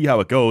once. We'll see how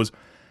it goes.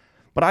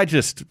 But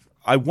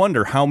I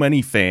wonder how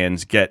many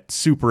fans get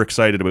super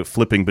excited about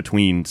flipping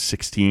between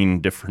 16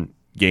 different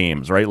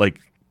games, right? Like,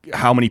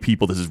 how many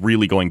people this is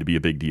really going to be a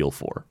big deal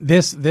for.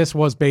 This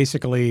was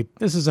basically,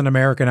 this is an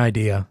American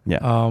idea. Yeah.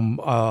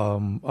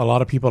 A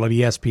lot of people at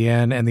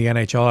ESPN and the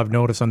NHL, I've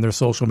noticed on their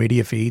social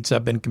media feeds,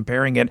 have been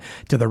comparing it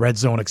to the red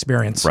zone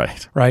experience.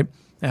 Right.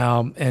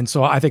 And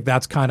so I think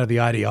that's kind of the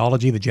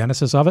ideology, the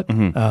genesis of it,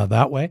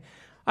 that way.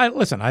 I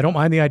don't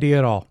mind the idea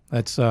at all.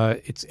 It's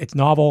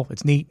novel,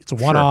 it's neat, it's a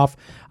one-off.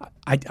 Sure.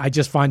 I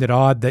just find it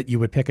odd that you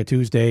would pick a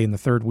Tuesday in the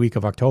third week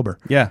of October.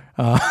 Yeah.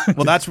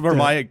 Well, that's where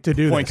my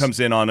point comes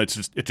in on. It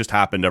just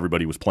happened.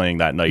 Everybody was playing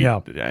that night,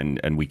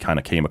 and we kind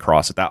of came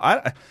across it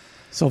that.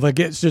 So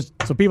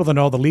people that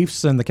know, the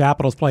Leafs and the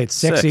Capitals play at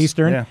 6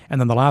 Eastern, and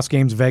then the last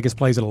game's Vegas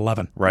plays at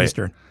 11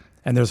 Eastern,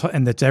 and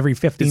it's every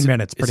 15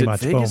 minutes pretty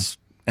much. Vegas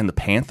and the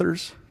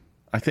Panthers.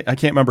 I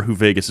can't remember who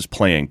Vegas is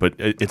playing, but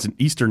it's an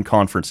Eastern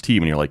Conference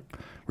team, and you're like,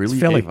 really?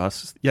 It's Philly. Gave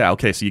us? Yeah,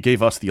 okay, so you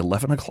gave us the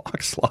 11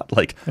 o'clock slot.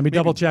 Like, let me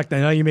double check. I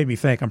know you made me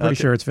think. I'm pretty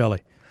sure it's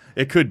Philly.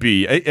 It could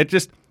be. It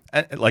just,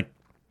 like,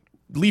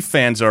 Leaf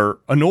fans are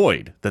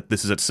annoyed that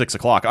this is at 6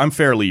 o'clock. I'm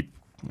fairly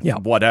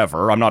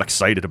whatever. I'm not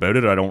excited about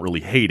it. I don't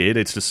really hate it.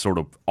 It's just sort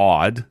of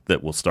odd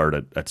that we'll start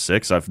at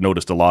 6. I've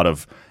noticed a lot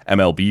of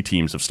MLB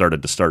teams have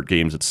started to start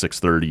games at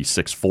 6:30,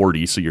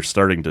 6:40, so you're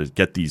starting to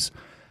get these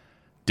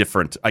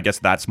different. I guess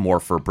that's more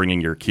for bringing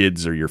your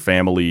kids or your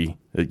family.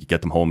 You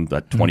get them home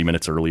that 20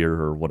 minutes earlier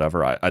or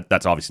whatever.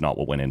 That's obviously not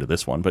what went into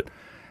this one, but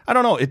I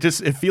don't know. It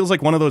feels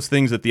like one of those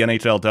things that the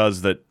NHL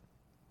does that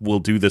we'll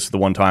do this the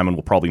one time and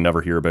we'll probably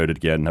never hear about it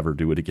again, never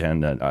do it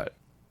again. And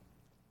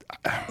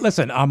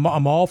listen,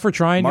 I'm all for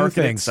trying new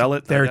things. Sell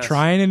it. They're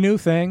trying a new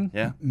thing.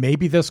 Yeah.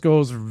 Maybe this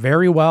goes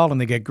very well and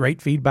they get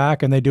great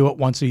feedback and they do it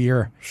once a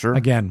year. Sure.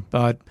 Again,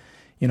 but.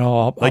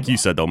 You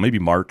said though, maybe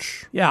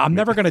March. Yeah, I'm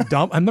never going to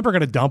dump. I'm never going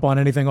to dump on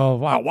anything. Oh,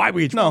 wow, why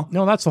would you?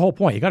 No, that's the whole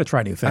point. You got to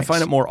try new things. I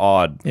find it more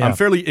odd. Yeah. I'm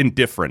fairly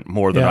indifferent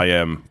more than I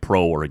am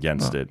pro or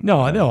against it.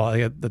 No, I know.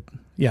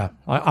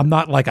 I'm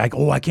not like I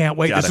can't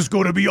wait. This is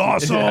going to be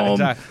awesome. Yeah,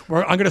 exactly.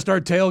 I'm going to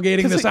start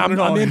tailgating this. I'm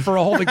in for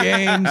all the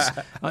games.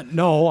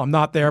 No, I'm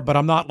not there. But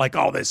I'm not like,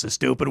 oh, this is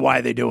stupid. Why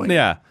are they doing it?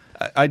 Yeah,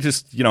 I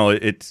just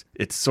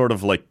it's sort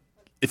of like,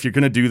 if you're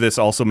going to do this,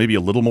 also maybe a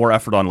little more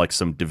effort on like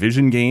some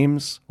division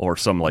games or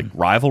some like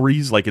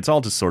rivalries. Like, it's all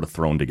just sort of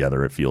thrown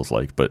together, it feels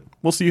like. But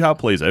we'll see how it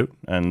plays out.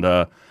 And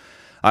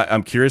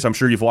I'm curious. I'm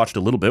sure you've watched a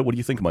little bit. What do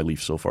you think of my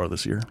Leafs so far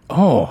this year?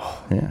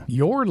 Oh, yeah.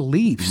 Your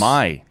Leafs.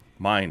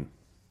 Mine.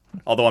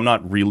 Although I'm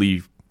not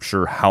really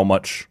sure how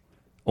much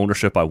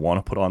ownership I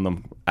want to put on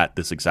them at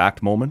this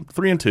exact moment.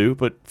 3-2,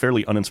 but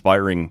fairly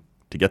uninspiring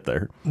to get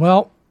there.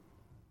 Well,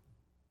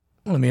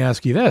 let me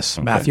ask you this,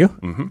 Matthew.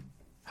 Mm-hmm.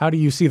 How do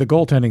you see the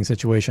goaltending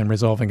situation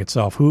resolving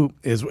itself? Who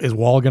is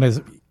Wall going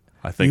to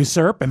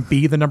usurp and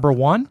be the number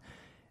one?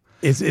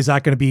 Is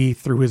that going to be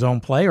through his own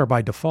play or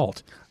by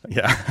default?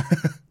 Yeah.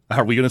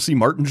 Are we going to see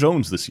Martin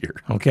Jones this year?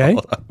 Okay.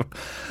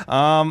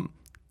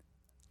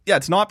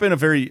 It's not been a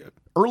very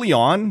early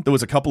on. There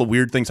was a couple of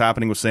weird things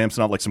happening with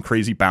Samsonov, like some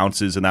crazy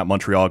bounces in that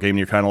Montreal game. And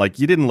you're kind of like,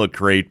 you didn't look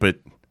great, but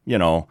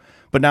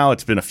but now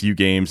it's been a few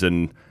games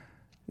and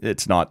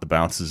it's not the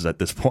bounces at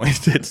this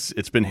point.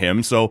 It's been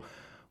him. So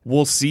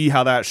we'll see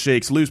how that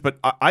shakes loose. But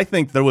I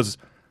think the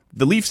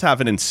Leafs have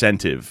an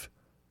incentive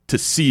to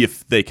see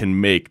if they can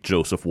make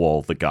Joseph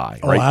Woll the guy.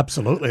 Right? Oh,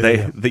 absolutely.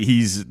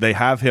 They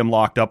have him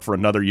locked up for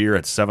another year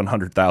at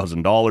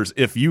 $700,000.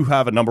 If you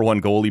have a number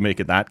one goalie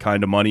making that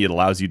kind of money, it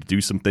allows you to do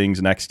some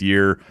things next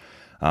year.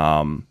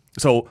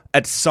 So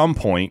at some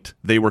point,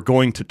 they were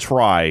going to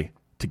try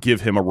to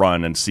give him a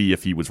run and see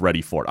if he was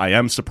ready for it. I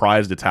am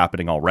surprised it's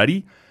happening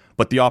already.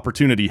 But the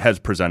opportunity has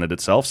presented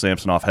itself.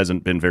 Samsonov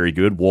hasn't been very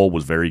good. Woll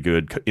was very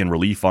good in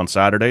relief on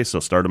Saturday, so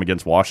start him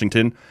against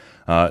Washington.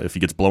 If he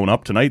gets blown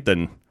up tonight,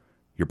 then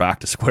you're back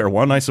to square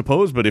one, I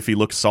suppose. But if he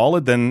looks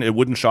solid, then it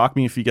wouldn't shock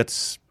me if he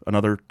gets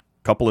another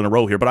couple in a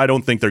row here. But I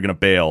don't think they're going to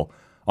bail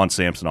on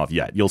Samsonov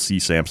yet. You'll see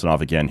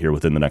Samsonov again here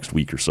within the next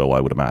week or so,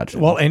 I would imagine.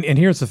 Well, and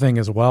here's the thing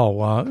as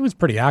well. It was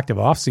pretty active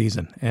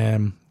offseason.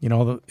 And,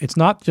 it's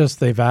not just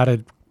they've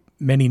added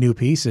many new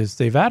pieces.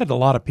 They've added a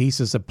lot of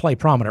pieces that play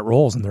prominent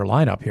roles in their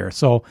lineup here.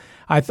 So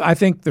I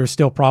think there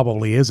still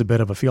probably is a bit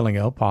of a feeling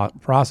out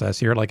process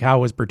here. Like,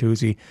 how is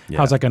Bertuzzi? Yeah.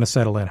 How's that going to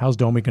settle in? How's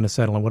Domi going to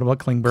settle in? What about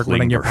Klingberg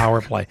running your power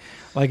play?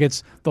 Like,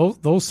 it's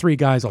those three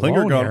guys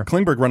alone here.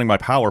 Klingberg running my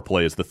power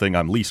play is the thing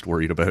I'm least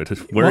worried about.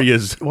 He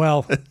is.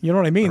 Well, you know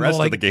what I mean? The rest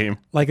of the game.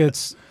 Like,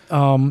 it's,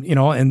 and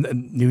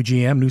new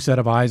GM, new set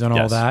of eyes on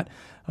all that.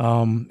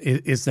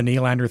 Is the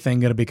Nylander thing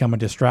going to become a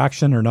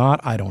distraction or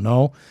not? I don't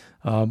know.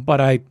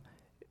 But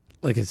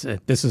like I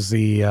said, this is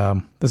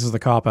the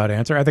cop-out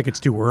answer. I think it's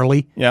too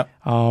early. Yeah.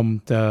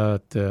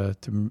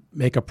 To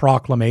make a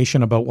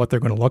proclamation about what they're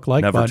going to look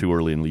like. Never too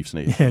early in Leafs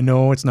Nation. Yeah,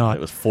 no, it's not.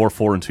 It was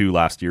 4-4-2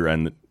 last year,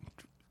 and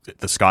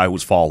the sky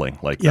was falling.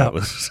 Like that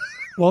was.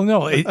 Well,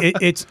 no,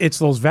 it's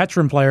those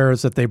veteran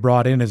players that they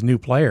brought in as new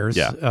players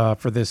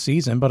for this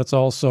season, but it's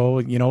also,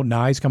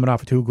 Nye's coming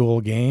off a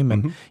 2-goal game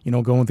and,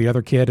 going with the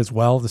other kid as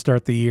well to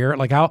start the year.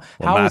 Like how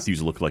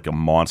Matthews looked like a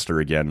monster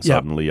again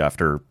suddenly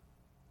after,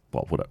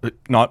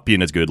 not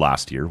being as good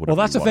last year. Well,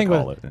 that's the thing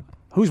with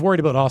who's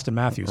worried about Austin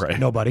Matthews? Right.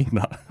 Nobody.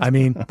 No. I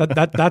mean,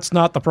 that's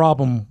not the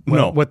problem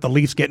with the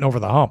Leafs getting over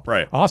the hump.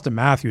 Right. Austin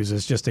Matthews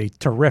is just a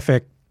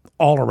terrific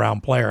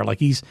all-around player. Like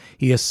he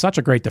is such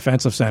a great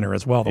defensive center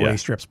as well, the way he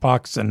strips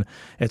pucks, and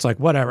it's like,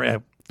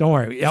 whatever, don't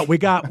worry. Yeah, we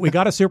got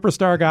a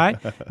superstar guy.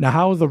 Now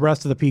how the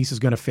rest of the piece is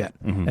going to fit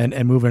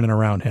and move in and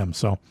around him.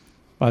 So,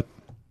 but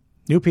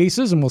new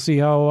pieces, and we'll see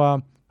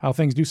how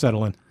things do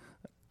settle in.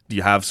 Do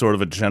you have sort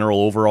of a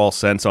general overall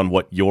sense on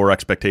what your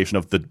expectation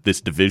of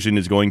this division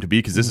is going to be?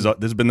 Because this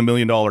has been the $1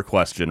 million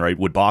question, right?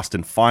 Would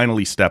Boston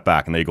finally step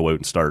back and they go out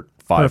and start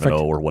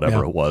 5-0 or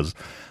whatever it was?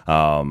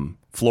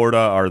 Florida,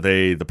 are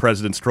they the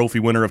President's Trophy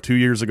winner of 2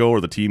 years ago, or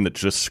the team that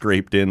just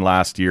scraped in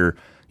last year?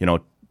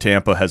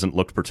 Tampa hasn't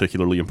looked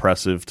particularly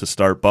impressive to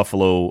start.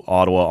 Buffalo,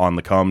 Ottawa on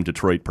the come.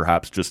 Detroit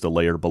perhaps just a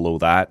layer below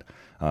that.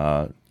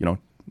 How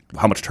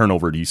much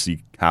turnover do you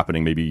see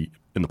happening maybe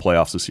in the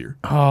playoffs this year?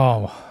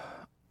 Oh,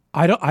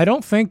 I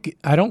don't think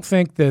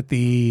that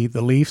the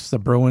Leafs, the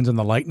Bruins, and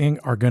the Lightning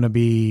are going to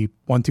be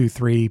 1, 2,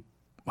 3,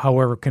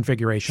 however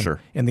configuration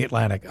in the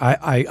Atlantic.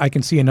 I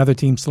can see another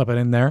team slipping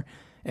in there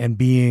and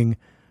being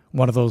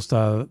one of those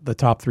the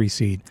top 3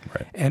 seed.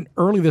 Right. And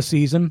early this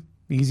season,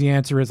 the easy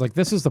answer is like,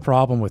 this is the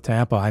problem with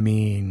Tampa. I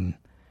mean,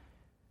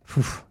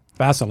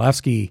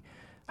 Vasilevsky,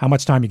 how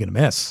much time are you going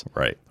to miss?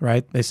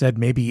 Right. They said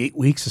maybe 8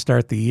 weeks to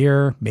start the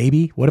year.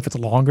 Maybe. What if it's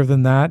longer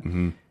than that?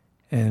 Mm-hmm.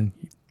 And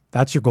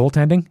that's your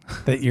goaltending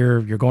that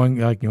you're going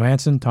like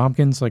Johansson,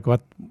 Tompkins, like what?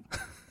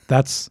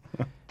 That's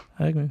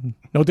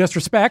no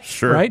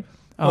disrespect, right?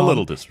 A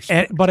little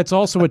disrespect. But it's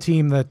also a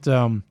team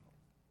that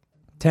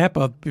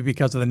Tampa,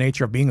 because of the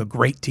nature of being a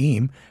great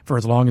team for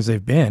as long as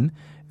they've been,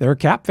 they're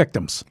cap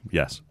victims.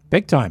 Yes.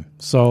 Big time.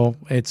 So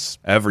it's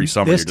every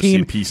summer you're just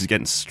seeing pieces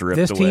getting stripped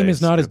away. This team is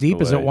not as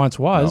deep as it once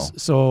was. No.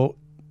 So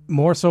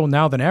more so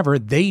now than ever,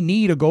 they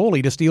need a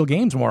goalie to steal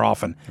games more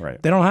often. Right.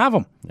 They don't have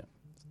them. Yeah.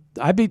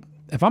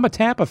 If I'm a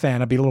Tampa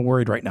fan, I'd be a little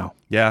worried right now.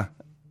 Yeah.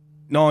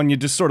 No, and you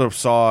just sort of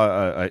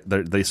saw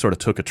they sort of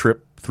took a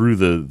trip through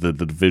the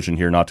division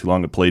here not too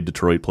long ago. Played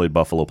Detroit, played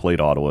Buffalo, played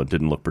Ottawa. It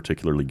didn't look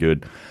particularly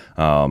good.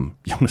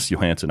 Jonas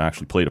Johansson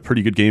actually played a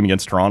pretty good game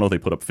against Toronto. They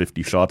put up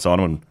 50 shots on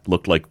him and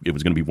looked like it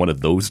was going to be one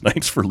of those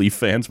nights for Leaf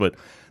fans, but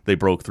they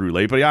broke through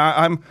late. But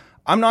yeah,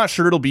 I'm not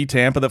sure it'll be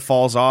Tampa that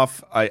falls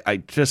off.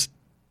 I just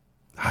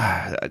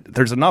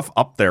there's enough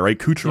up there, right?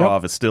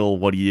 Kucherov is still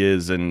what he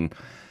is, and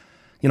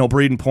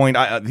Braden Point,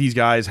 these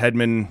guys,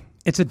 Hedman.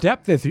 It's a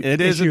depth issue. It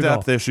is a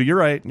depth issue. You're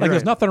right.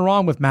 There's nothing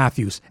wrong with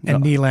Matthews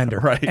and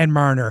Nylander and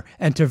Marner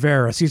and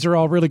Tavares. These are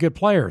all really good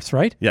players,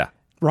 right? Yeah.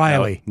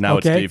 Riley. Now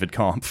it's David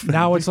Kampf.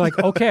 Now it's like,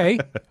 okay,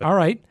 all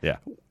right. Yeah.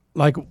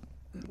 Like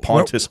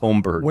Pontus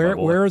Holmberg.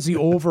 Where is the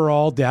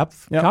overall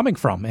depth coming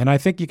from? And I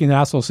think you can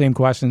ask those same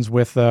questions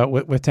with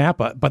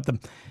Tampa. But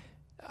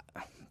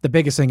the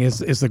biggest thing is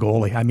the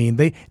goalie. I mean,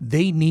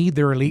 they need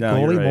their elite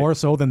goalie more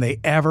so than they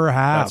ever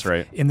have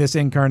in this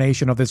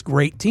incarnation of this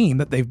great team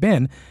that they've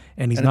been,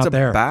 and he's not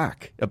there.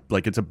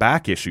 It's a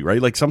back issue,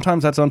 right? Like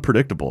sometimes that's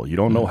unpredictable. You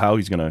don't know how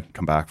he's going to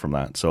come back from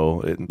that.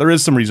 So there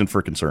is some reason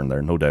for concern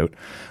there, no doubt.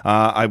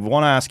 I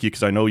want to ask you,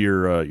 because I know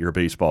you're a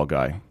baseball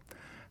guy.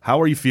 How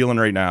are you feeling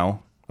right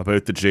now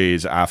about the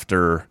Jays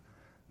after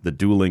the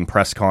dueling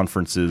press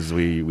conferences?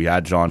 We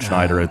had John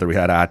Schneider out there. We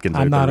had Atkins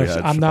out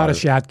there. I'm not a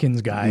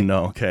Shatkins guy.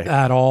 No, okay.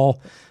 At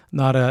all.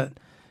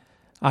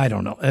 I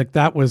don't know.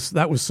 That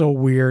was so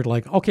weird.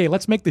 Like, okay,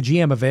 let's make the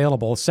GM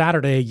available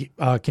Saturday,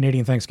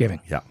 Canadian Thanksgiving.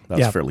 Yeah,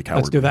 that's fairly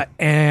cowardly. Let's do that.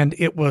 And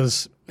it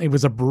was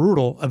a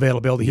brutal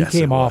availability. He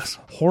came off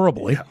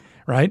horribly,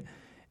 right?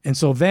 And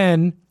so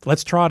then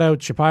let's trot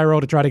out Shapiro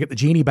to try to get the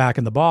genie back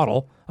in the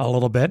bottle a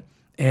little bit.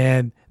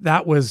 And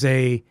that was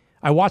I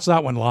watched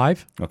that one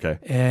live. Okay.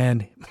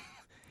 And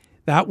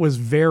that was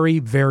very,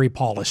 very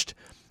polished.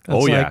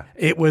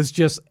 It was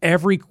just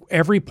every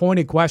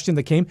pointed question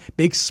that came,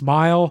 big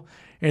smile.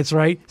 It's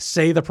right.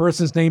 Say the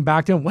person's name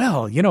back to him.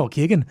 Well,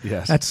 Keegan.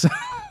 Yes. That's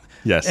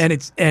yes.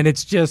 And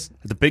it's just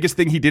the biggest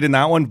thing he did in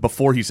that one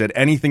before he said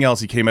anything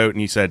else. He came out and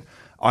he said,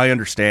 I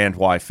understand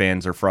why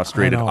fans are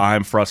frustrated.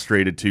 I'm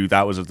frustrated too.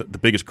 That was the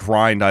biggest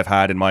grind I've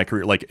had in my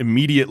career. Like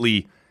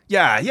immediately.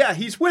 Yeah,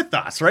 he's with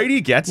us, right?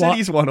 He gets it.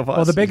 He's one of us.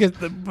 Well, the biggest,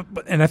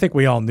 and I think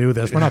we all knew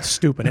this. We're not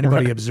stupid.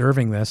 Anybody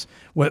observing this,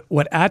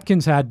 what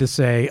Atkins had to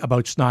say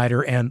about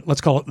Schneider, and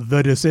let's call it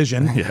the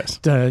decision,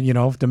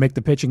 to make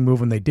the pitching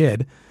move when they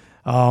did,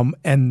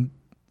 and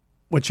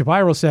what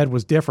Shapiro said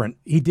was different.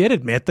 He did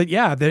admit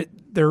that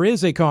there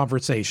is a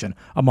conversation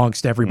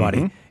amongst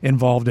everybody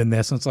involved in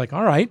this, and it's like,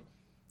 all right,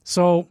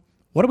 so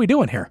what are we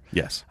doing here?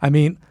 Yes, I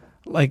mean,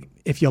 like,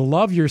 if you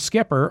love your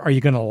skipper, are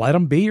you going to let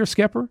him be your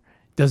skipper?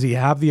 Does he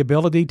have the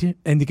ability to?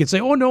 And you can say,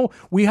 oh, no,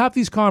 we have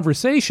these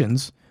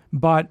conversations,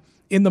 but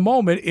in the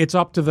moment, it's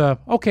up to the,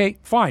 okay,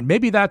 fine,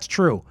 maybe that's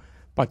true.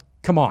 But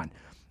come on.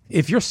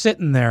 If you're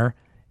sitting there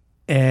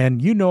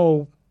and you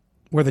know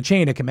where the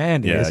chain of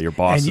command is, your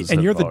boss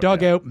and you're the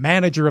dugout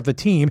manager of the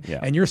team,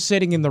 and you're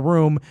sitting in the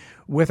room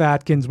with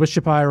Atkins, with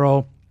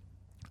Shapiro,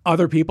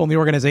 other people in the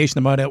organization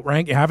that might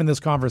outrank, you're having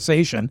this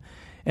conversation,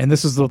 and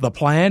this is the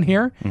plan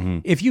here.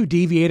 If you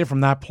deviated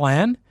from that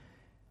plan,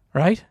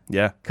 right?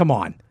 Yeah. Come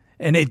on.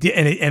 And it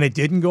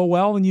didn't go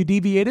well and you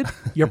deviated,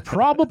 you're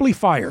probably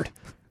fired.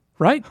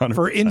 Right? 100%.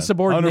 For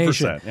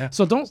insubordination. 100%, yeah.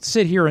 So don't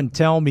sit here and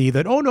tell me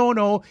that, oh,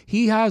 no,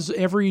 he has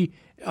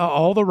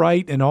all the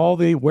right and all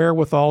the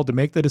wherewithal to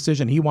make the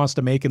decision he wants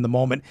to make in the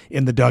moment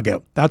in the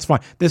dugout. That's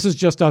fine. This is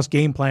just us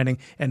game planning,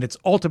 and it's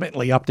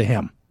ultimately up to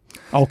him.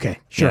 Okay,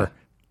 sure. Yeah.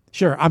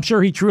 Sure. I'm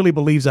sure he truly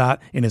believes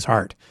that in his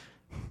heart.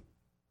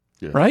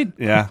 Yeah. Right?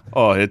 Yeah.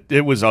 Oh,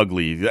 it was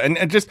ugly.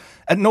 And just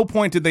at no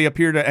point did they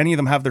appear to any of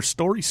them have their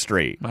story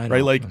straight.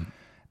 Right? Like,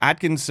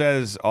 Atkins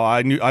says, "Oh,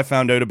 I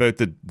found out about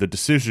the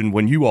decision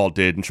when you all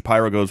did," and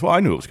Shapiro goes, "Well,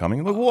 I knew it was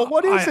coming." Like, well,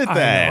 what is it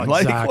then? I know,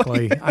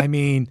 exactly. Like, I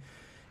mean,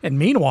 and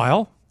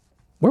meanwhile,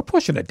 we're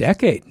pushing a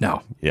decade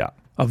now. Yeah.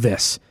 Of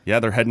this.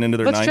 Yeah, they're heading into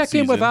their Let's ninth check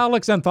in season. with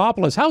Alex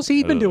Anthopoulos. How's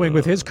he been doing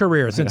with his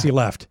career since he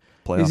left?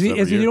 Playoffs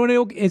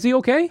Is he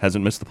okay?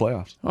 Hasn't missed the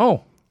playoffs.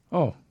 Oh,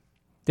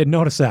 didn't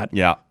notice that.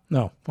 Yeah.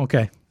 No.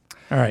 Okay.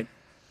 All right.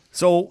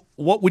 So,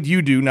 what would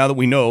you do now that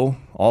we know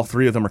all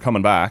three of them are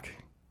coming back?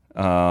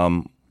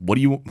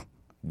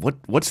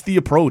 What's the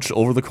approach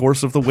over the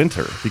course of the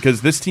winter?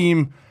 Because this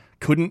team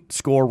couldn't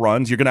score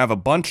runs. You're going to have a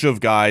bunch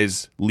of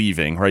guys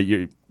leaving,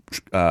 right?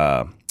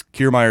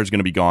 Kiermaier's going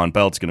to be gone.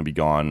 Belt's going to be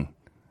gone.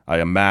 I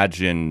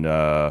imagine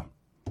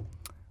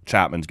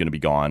Chapman's going to be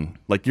gone.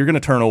 Like, you're going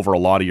to turn over a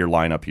lot of your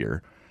lineup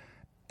here.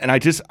 And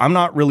I'm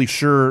not really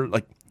sure,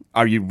 like,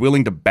 are you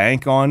willing to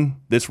bank on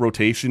this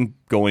rotation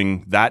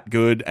going that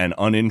good and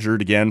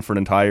uninjured again for an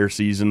entire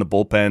season? The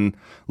bullpen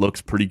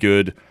looks pretty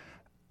good.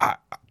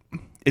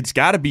 It's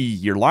got to be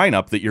your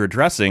lineup that you're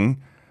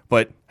addressing,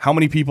 but how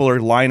many people are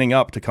lining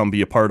up to come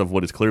be a part of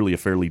what is clearly a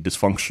fairly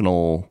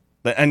dysfunctional?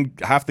 And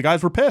half the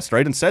guys were pissed,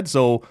 right, and said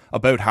so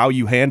about how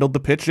you handled the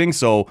pitching.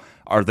 So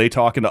are they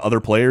talking to other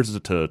players,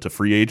 to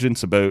free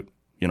agents about,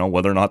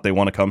 whether or not they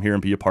want to come here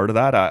and be a part of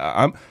that?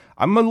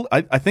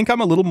 I think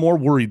I'm a little more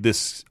worried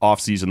this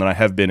offseason than I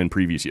have been in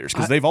previous years,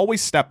 because they've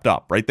always stepped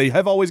up, right? They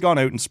have always gone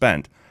out and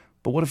spent.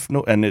 But what if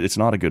and it's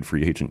not a good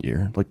free agent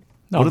year? Like,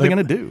 what are they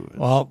going to do?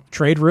 Well,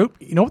 trade route,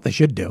 you know what they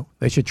should do?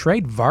 They should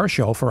trade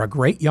Varsho for a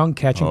great young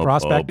catching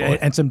prospect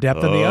and some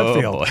depth in the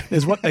outfield,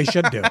 is what they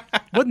should do.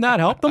 Wouldn't that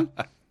help them?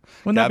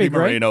 Wouldn't that be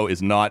great? Moreno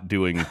is not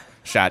doing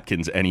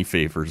Shatkins any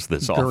favors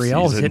this offseason.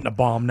 Gurriel's hitting a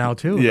bomb now,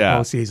 too, in the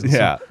postseason.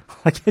 Yeah. So,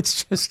 like,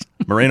 it's just...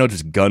 Moreno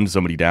just gunned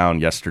somebody down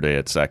yesterday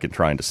at second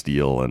trying to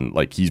steal, and,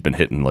 like, he's been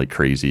hitting like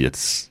crazy.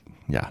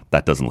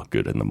 That doesn't look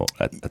good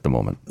at the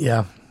moment.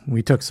 Yeah,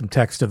 we took some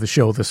text of the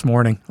show this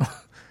morning.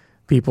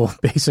 People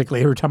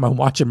basically, every time I'm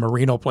watching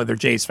Marino play, they're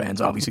Jays fans,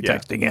 obviously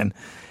texting in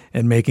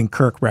and making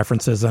Kirk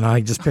references, and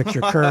I just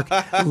picture Kirk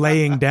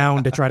laying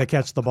down to try to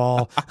catch the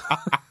ball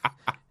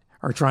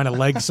or trying to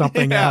leg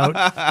something out.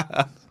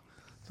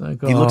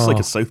 Like, he looks like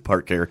a South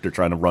Park character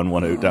trying to run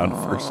one out down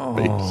first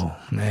base. Oh,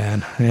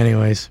 man.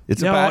 Anyways.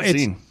 It's a bad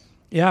scene.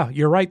 Yeah,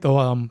 you're right,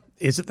 though.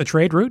 Is it the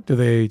trade route? Do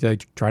they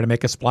try to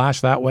make a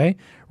splash that way?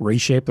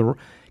 Reshape the...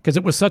 Because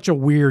it was such a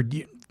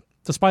weird...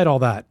 Despite all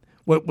that,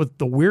 what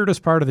the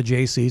weirdest part of the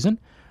Jays season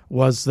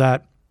was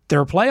that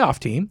they're a playoff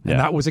team, and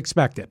that was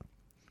expected.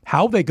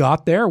 How they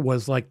got there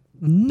was like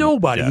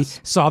nobody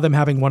saw them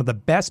having one of the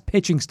best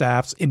pitching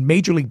staffs in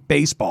Major League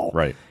Baseball.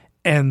 Right.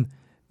 And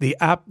the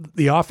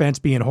offense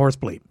being horse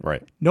bleep.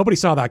 Right. Nobody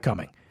saw that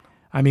coming.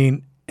 I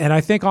mean, and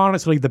I think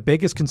honestly the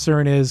biggest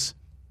concern is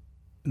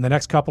in the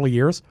next couple of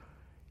years,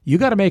 you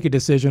got to make a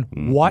decision.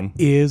 Mm-hmm. What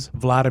is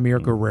Vladimir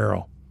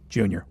Guerrero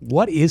Jr.?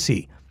 What is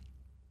he?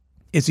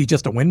 Is he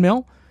just a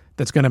windmill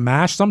that's going to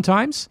mash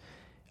sometimes?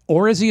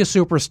 Or is he a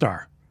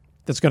superstar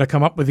that's going to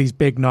come up with these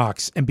big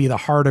knocks and be the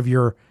heart of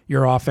your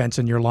offense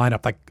and your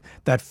lineup, like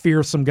that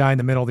fearsome guy in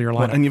the middle of your lineup?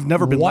 Well, and you've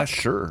never been less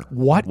sure.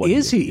 What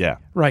is he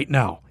right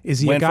now? Is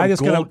he a guy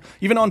that's going to...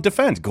 Even on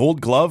defense,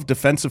 Gold Glove,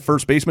 defensive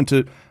first baseman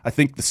to, I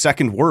think, the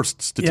second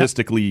worst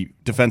statistically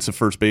defensive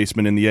first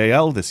baseman in the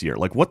AL this year.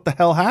 Like, what the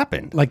hell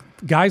happened? Like,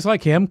 guys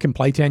like him can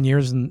play 10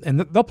 years and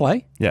they'll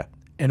play. Yeah.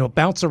 And he'll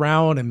bounce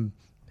around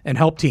and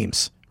help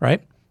teams,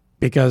 right?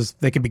 Because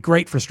they can be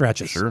great for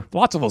stretches. Sure.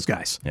 Lots of those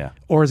guys. Yeah.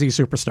 Or is he a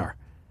superstar?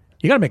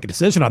 You got to make a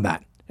decision on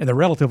that in the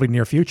relatively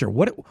near future.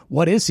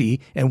 What is he,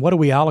 and what do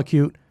we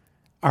allocate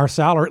our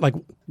salary? Like,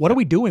 what are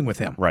we doing with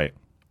him? Right.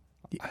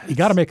 You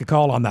got to make a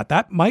call on that.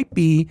 That might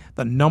be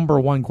the number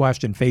one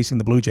question facing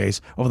the Blue Jays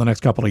over the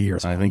next couple of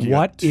years. I think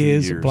what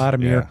is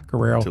Vladimir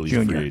Guerrero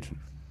Jr.?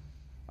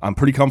 I'm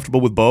pretty comfortable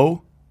with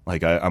Bo.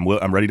 Like, I'm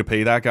ready to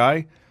pay that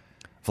guy.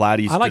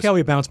 Vladdy's I like how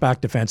he bounced back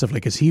defensively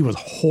because he was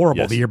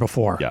horrible the year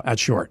before at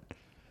short.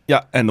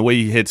 Yeah, and the way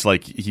he hits,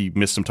 like he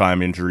missed some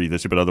time injury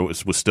this year, but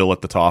otherwise was still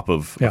at the top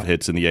of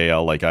hits in the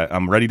AL. Like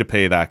I'm ready to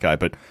pay that guy,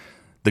 but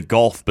the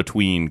gulf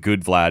between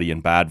good Vladdy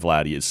and bad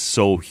Vladdy is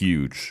so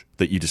huge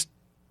that you just,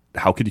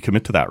 how could you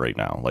commit to that right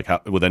now? Like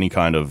with any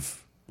kind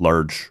of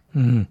large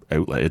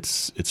outlet,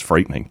 it's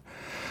frightening.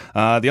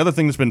 The other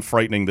thing that's been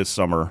frightening this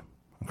summer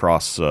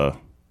across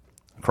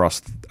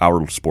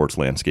our sports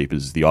landscape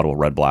is the Ottawa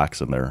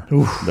REDBLACKS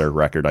and their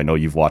record. I know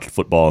you've watched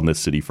football in this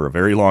city for a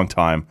very long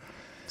time.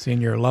 Seeing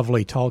your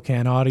lovely Tall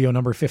Can Audio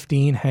number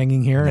 15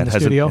 hanging here in the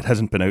studio. It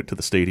hasn't been out to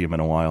the stadium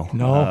in a while.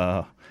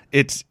 No,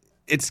 it's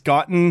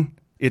gotten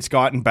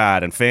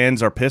bad, and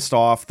fans are pissed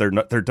off. They're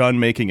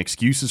done making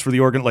excuses for the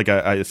organ. Like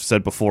I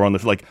said before on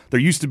the, like, there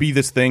used to be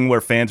this thing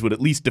where fans would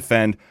at least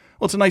defend,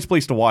 well, it's a nice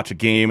place to watch a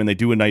game, and they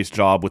do a nice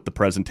job with the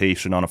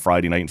presentation on a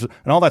Friday night,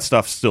 and all that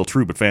stuff's still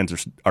true. But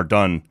fans are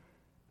done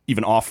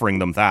even offering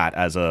them that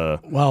as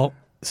a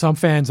some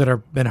fans that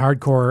have been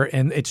hardcore,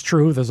 and it's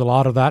true, there's a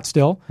lot of that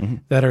still,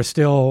 that are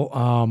still,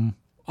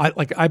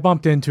 I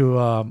bumped into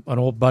an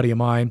old buddy of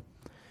mine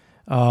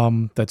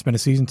that's been a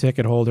season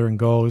ticket holder and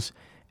goes,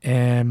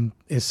 and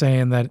is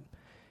saying that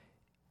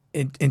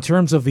in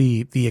terms of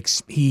he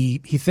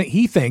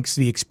thinks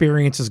the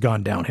experience has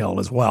gone downhill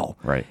as well.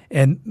 Right.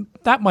 And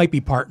that might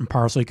be part and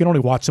parcel. You can only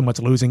watch so much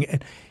losing.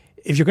 And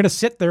if you're going to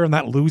sit there in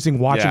that losing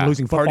football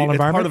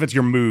environment, part of it's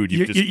your mood.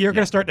 You're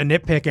going to start to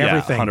nitpick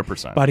everything.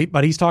 100%.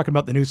 But he's talking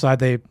about the new side.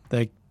 They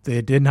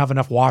didn't have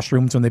enough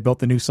washrooms when they built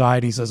the new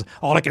side. He says,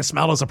 all I can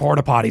smell is the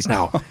porta potties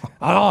now.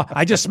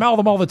 I just smell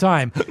them all the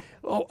time.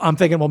 I'm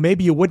thinking, well,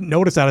 maybe you wouldn't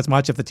notice that as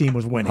much if the team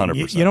was winning.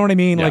 100%. You know what I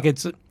mean? Yeah. Like,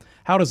 it's,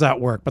 how does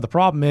that work? But the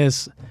problem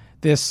is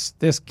this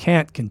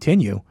can't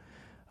continue.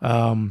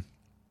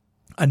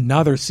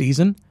 Another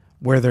season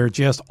where they're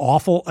just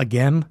awful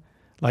again.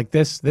 Like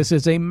this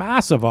is a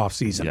massive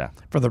offseason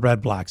for the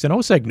REDBLACKS. And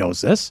Oseg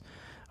knows this.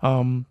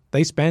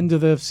 They spend to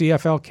the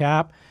CFL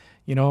cap.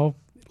 You know,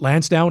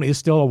 Lansdowne is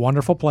still a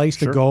wonderful place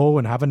to go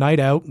and have a night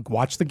out and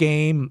watch the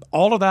game.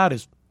 All of that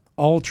is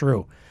all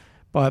true.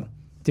 But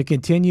to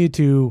continue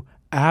to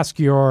ask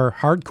your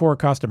hardcore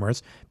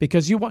customers,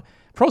 because you want,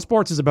 pro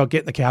sports is about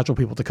getting the casual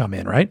people to come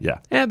in, right? Yeah.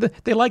 And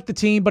they like the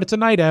team, but it's a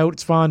night out.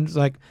 It's fun. It's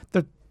like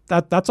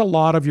that's a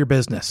lot of your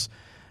business.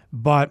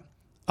 But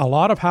a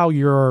lot of how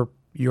your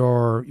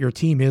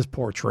team is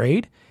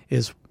portrayed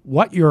is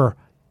what your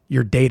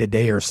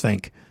day-to-dayers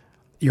think,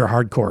 your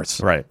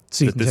hardcores. Right.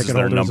 Season this ticket is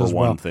their holders number as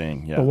one well.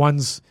 thing. Yeah. The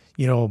ones,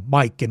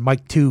 Mike and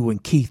Mike 2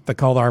 and Keith that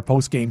call our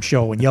post-game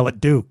show and yell at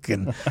Duke.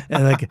 And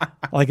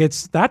like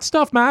it's, that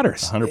stuff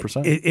matters.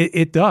 100%.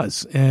 It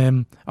does.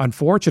 And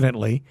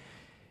unfortunately,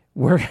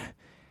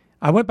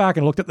 I went back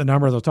and looked at the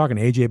numbers. I was talking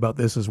to AJ about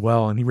this as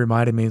well, and he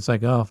reminded me, it's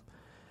like,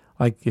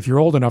 if you're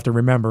old enough to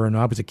remember, and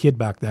I was a kid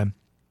back then,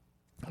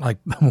 like,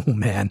 oh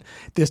man,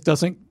 this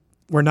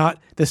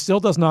still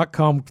does not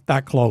come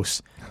that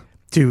close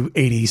to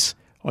 80s.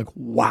 Like,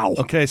 wow.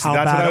 Okay, so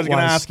that's what I was going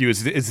to ask you.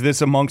 Is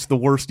this amongst the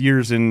worst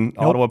years in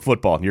Ottawa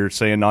football? You're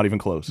saying not even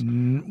close.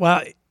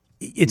 Well,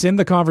 it's in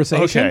the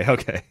conversation.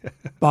 Okay.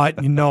 But,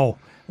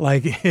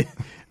 like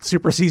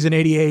Super Season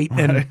 88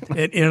 and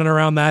in and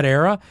around that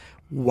era,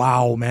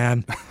 wow,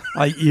 man.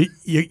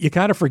 You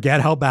kind of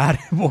forget how bad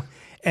it was.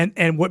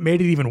 And what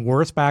made it even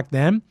worse back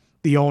then,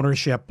 the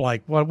ownership,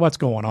 like, what's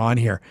going on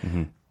here?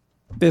 Mm-hmm.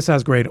 This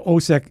has great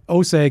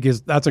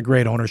OSEG that's a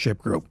great ownership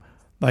group.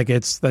 Like,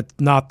 that's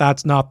not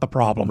the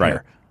problem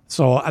here.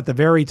 So at the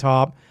very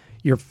top,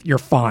 you're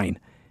fine.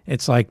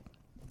 It's like,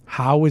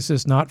 how is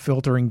this not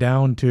filtering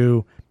down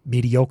to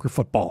mediocre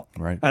football?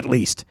 Right. At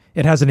least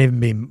it hasn't even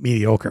been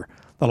mediocre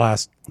the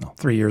last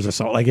 3 years or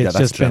so. Like, it's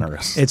just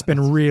generous. It's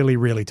been really,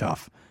 really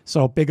tough.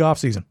 So big off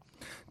season.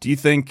 Do you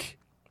think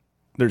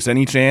there's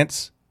any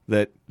chance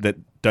that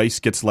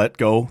Dice gets let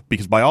go?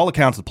 Because by all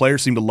accounts, the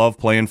players seem to love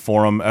playing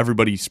for him.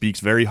 Everybody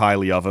speaks very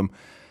highly of him.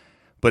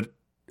 But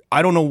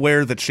I don't know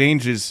where the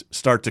changes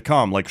start to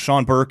come. Like,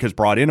 Sean Burke has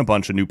brought in a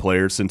bunch of new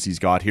players since he's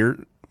got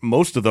here.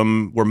 Most of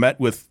them were met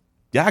with,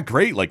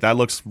 great. Like, that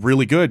looks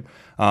really good.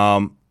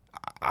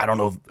 I don't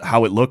know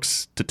how it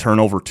looks to turn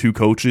over two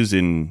coaches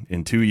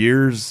in 2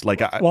 years.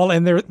 Like,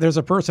 and there's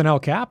a personnel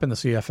cap in the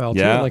CFL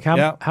too.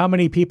 Like, how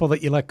many people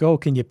that you let go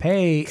can you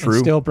pay and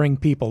still bring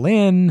people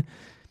in?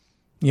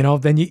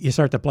 Then you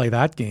start to play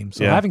that game.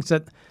 So having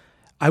said,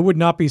 I would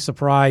not be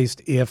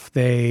surprised if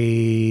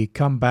they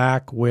come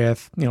back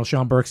with,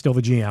 Sean Burke's still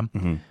the GM.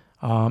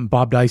 Mm-hmm.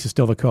 Bob Dice is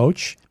still the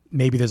coach.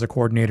 Maybe there's a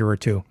coordinator or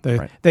two.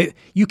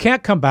 You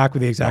can't come back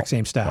with the exact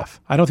same staff.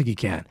 I don't think you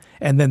can.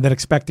 And then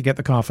expect to get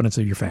the confidence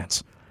of your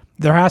fans.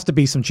 There has to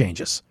be some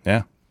changes.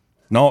 Yeah.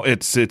 No,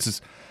 it's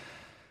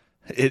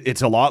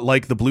a lot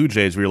like the Blue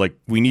Jays where you're like,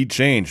 we need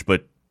change,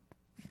 but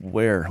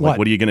where? Like,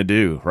 what are you going to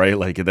do? Right?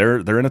 Like,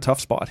 they're in a tough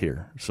spot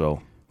here.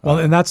 So,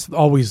 and that's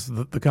always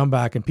the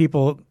comeback, and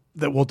people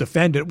that will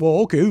defend it. Well,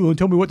 okay, well,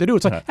 tell me what to do.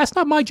 It's like, that's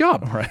not my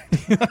job. Right.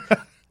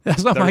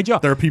 That's not my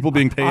job. There are people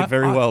being paid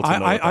very well to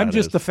know what I'm that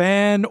just is. the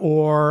fan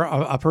or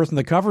a person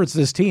that covers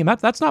this team.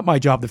 That's not my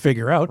job to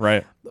figure out.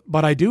 Right.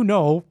 But I do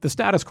know the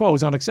status quo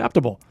is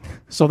unacceptable.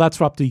 So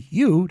that's up to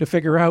you to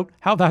figure out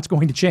how that's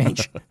going to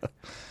change.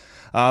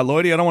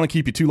 Lloydie, I don't want to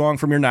keep you too long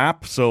from your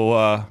nap,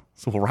 so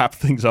we'll wrap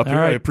things up here.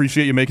 right. I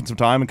appreciate you making some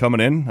time and coming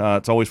in.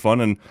 It's always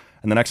fun, and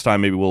the next time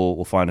maybe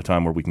we'll find a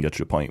time where we can get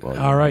you a pint.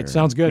 All right,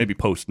 sounds good. Maybe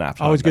post nap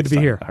time. Always good to be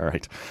here. All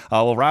right,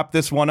 we'll wrap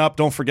this one up.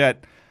 Don't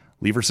forget,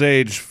 Lever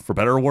Sage, for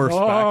better or worse,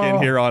 back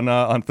in here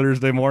on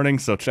Thursday morning.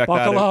 So check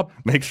Buckle that out. up.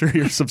 Make sure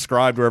you're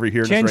subscribed wherever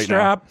you're hearing Chin us right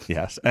strap. now.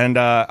 Yes, and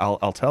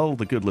I'll tell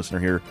the good listener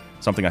here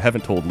something I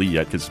haven't told Lee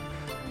yet, because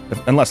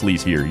unless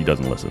Lee's here, he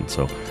doesn't listen.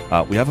 So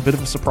we have a bit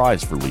of a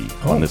surprise for Lee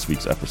on this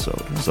week's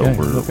episode. So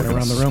we're looking going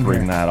around to the room spring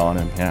here. that on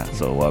him. Yeah.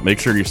 So make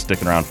sure you're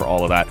sticking around for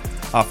all of that.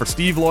 For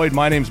Steve Lloyd,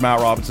 my name's Matt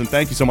Robinson.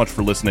 Thank you so much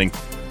for listening.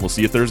 We'll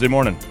see you Thursday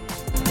morning.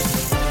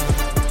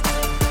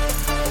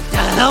 The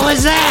hell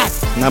is that?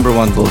 Number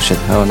one bullshit.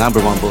 Oh, number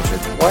one bullshit.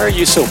 Why are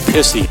you so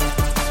pissy?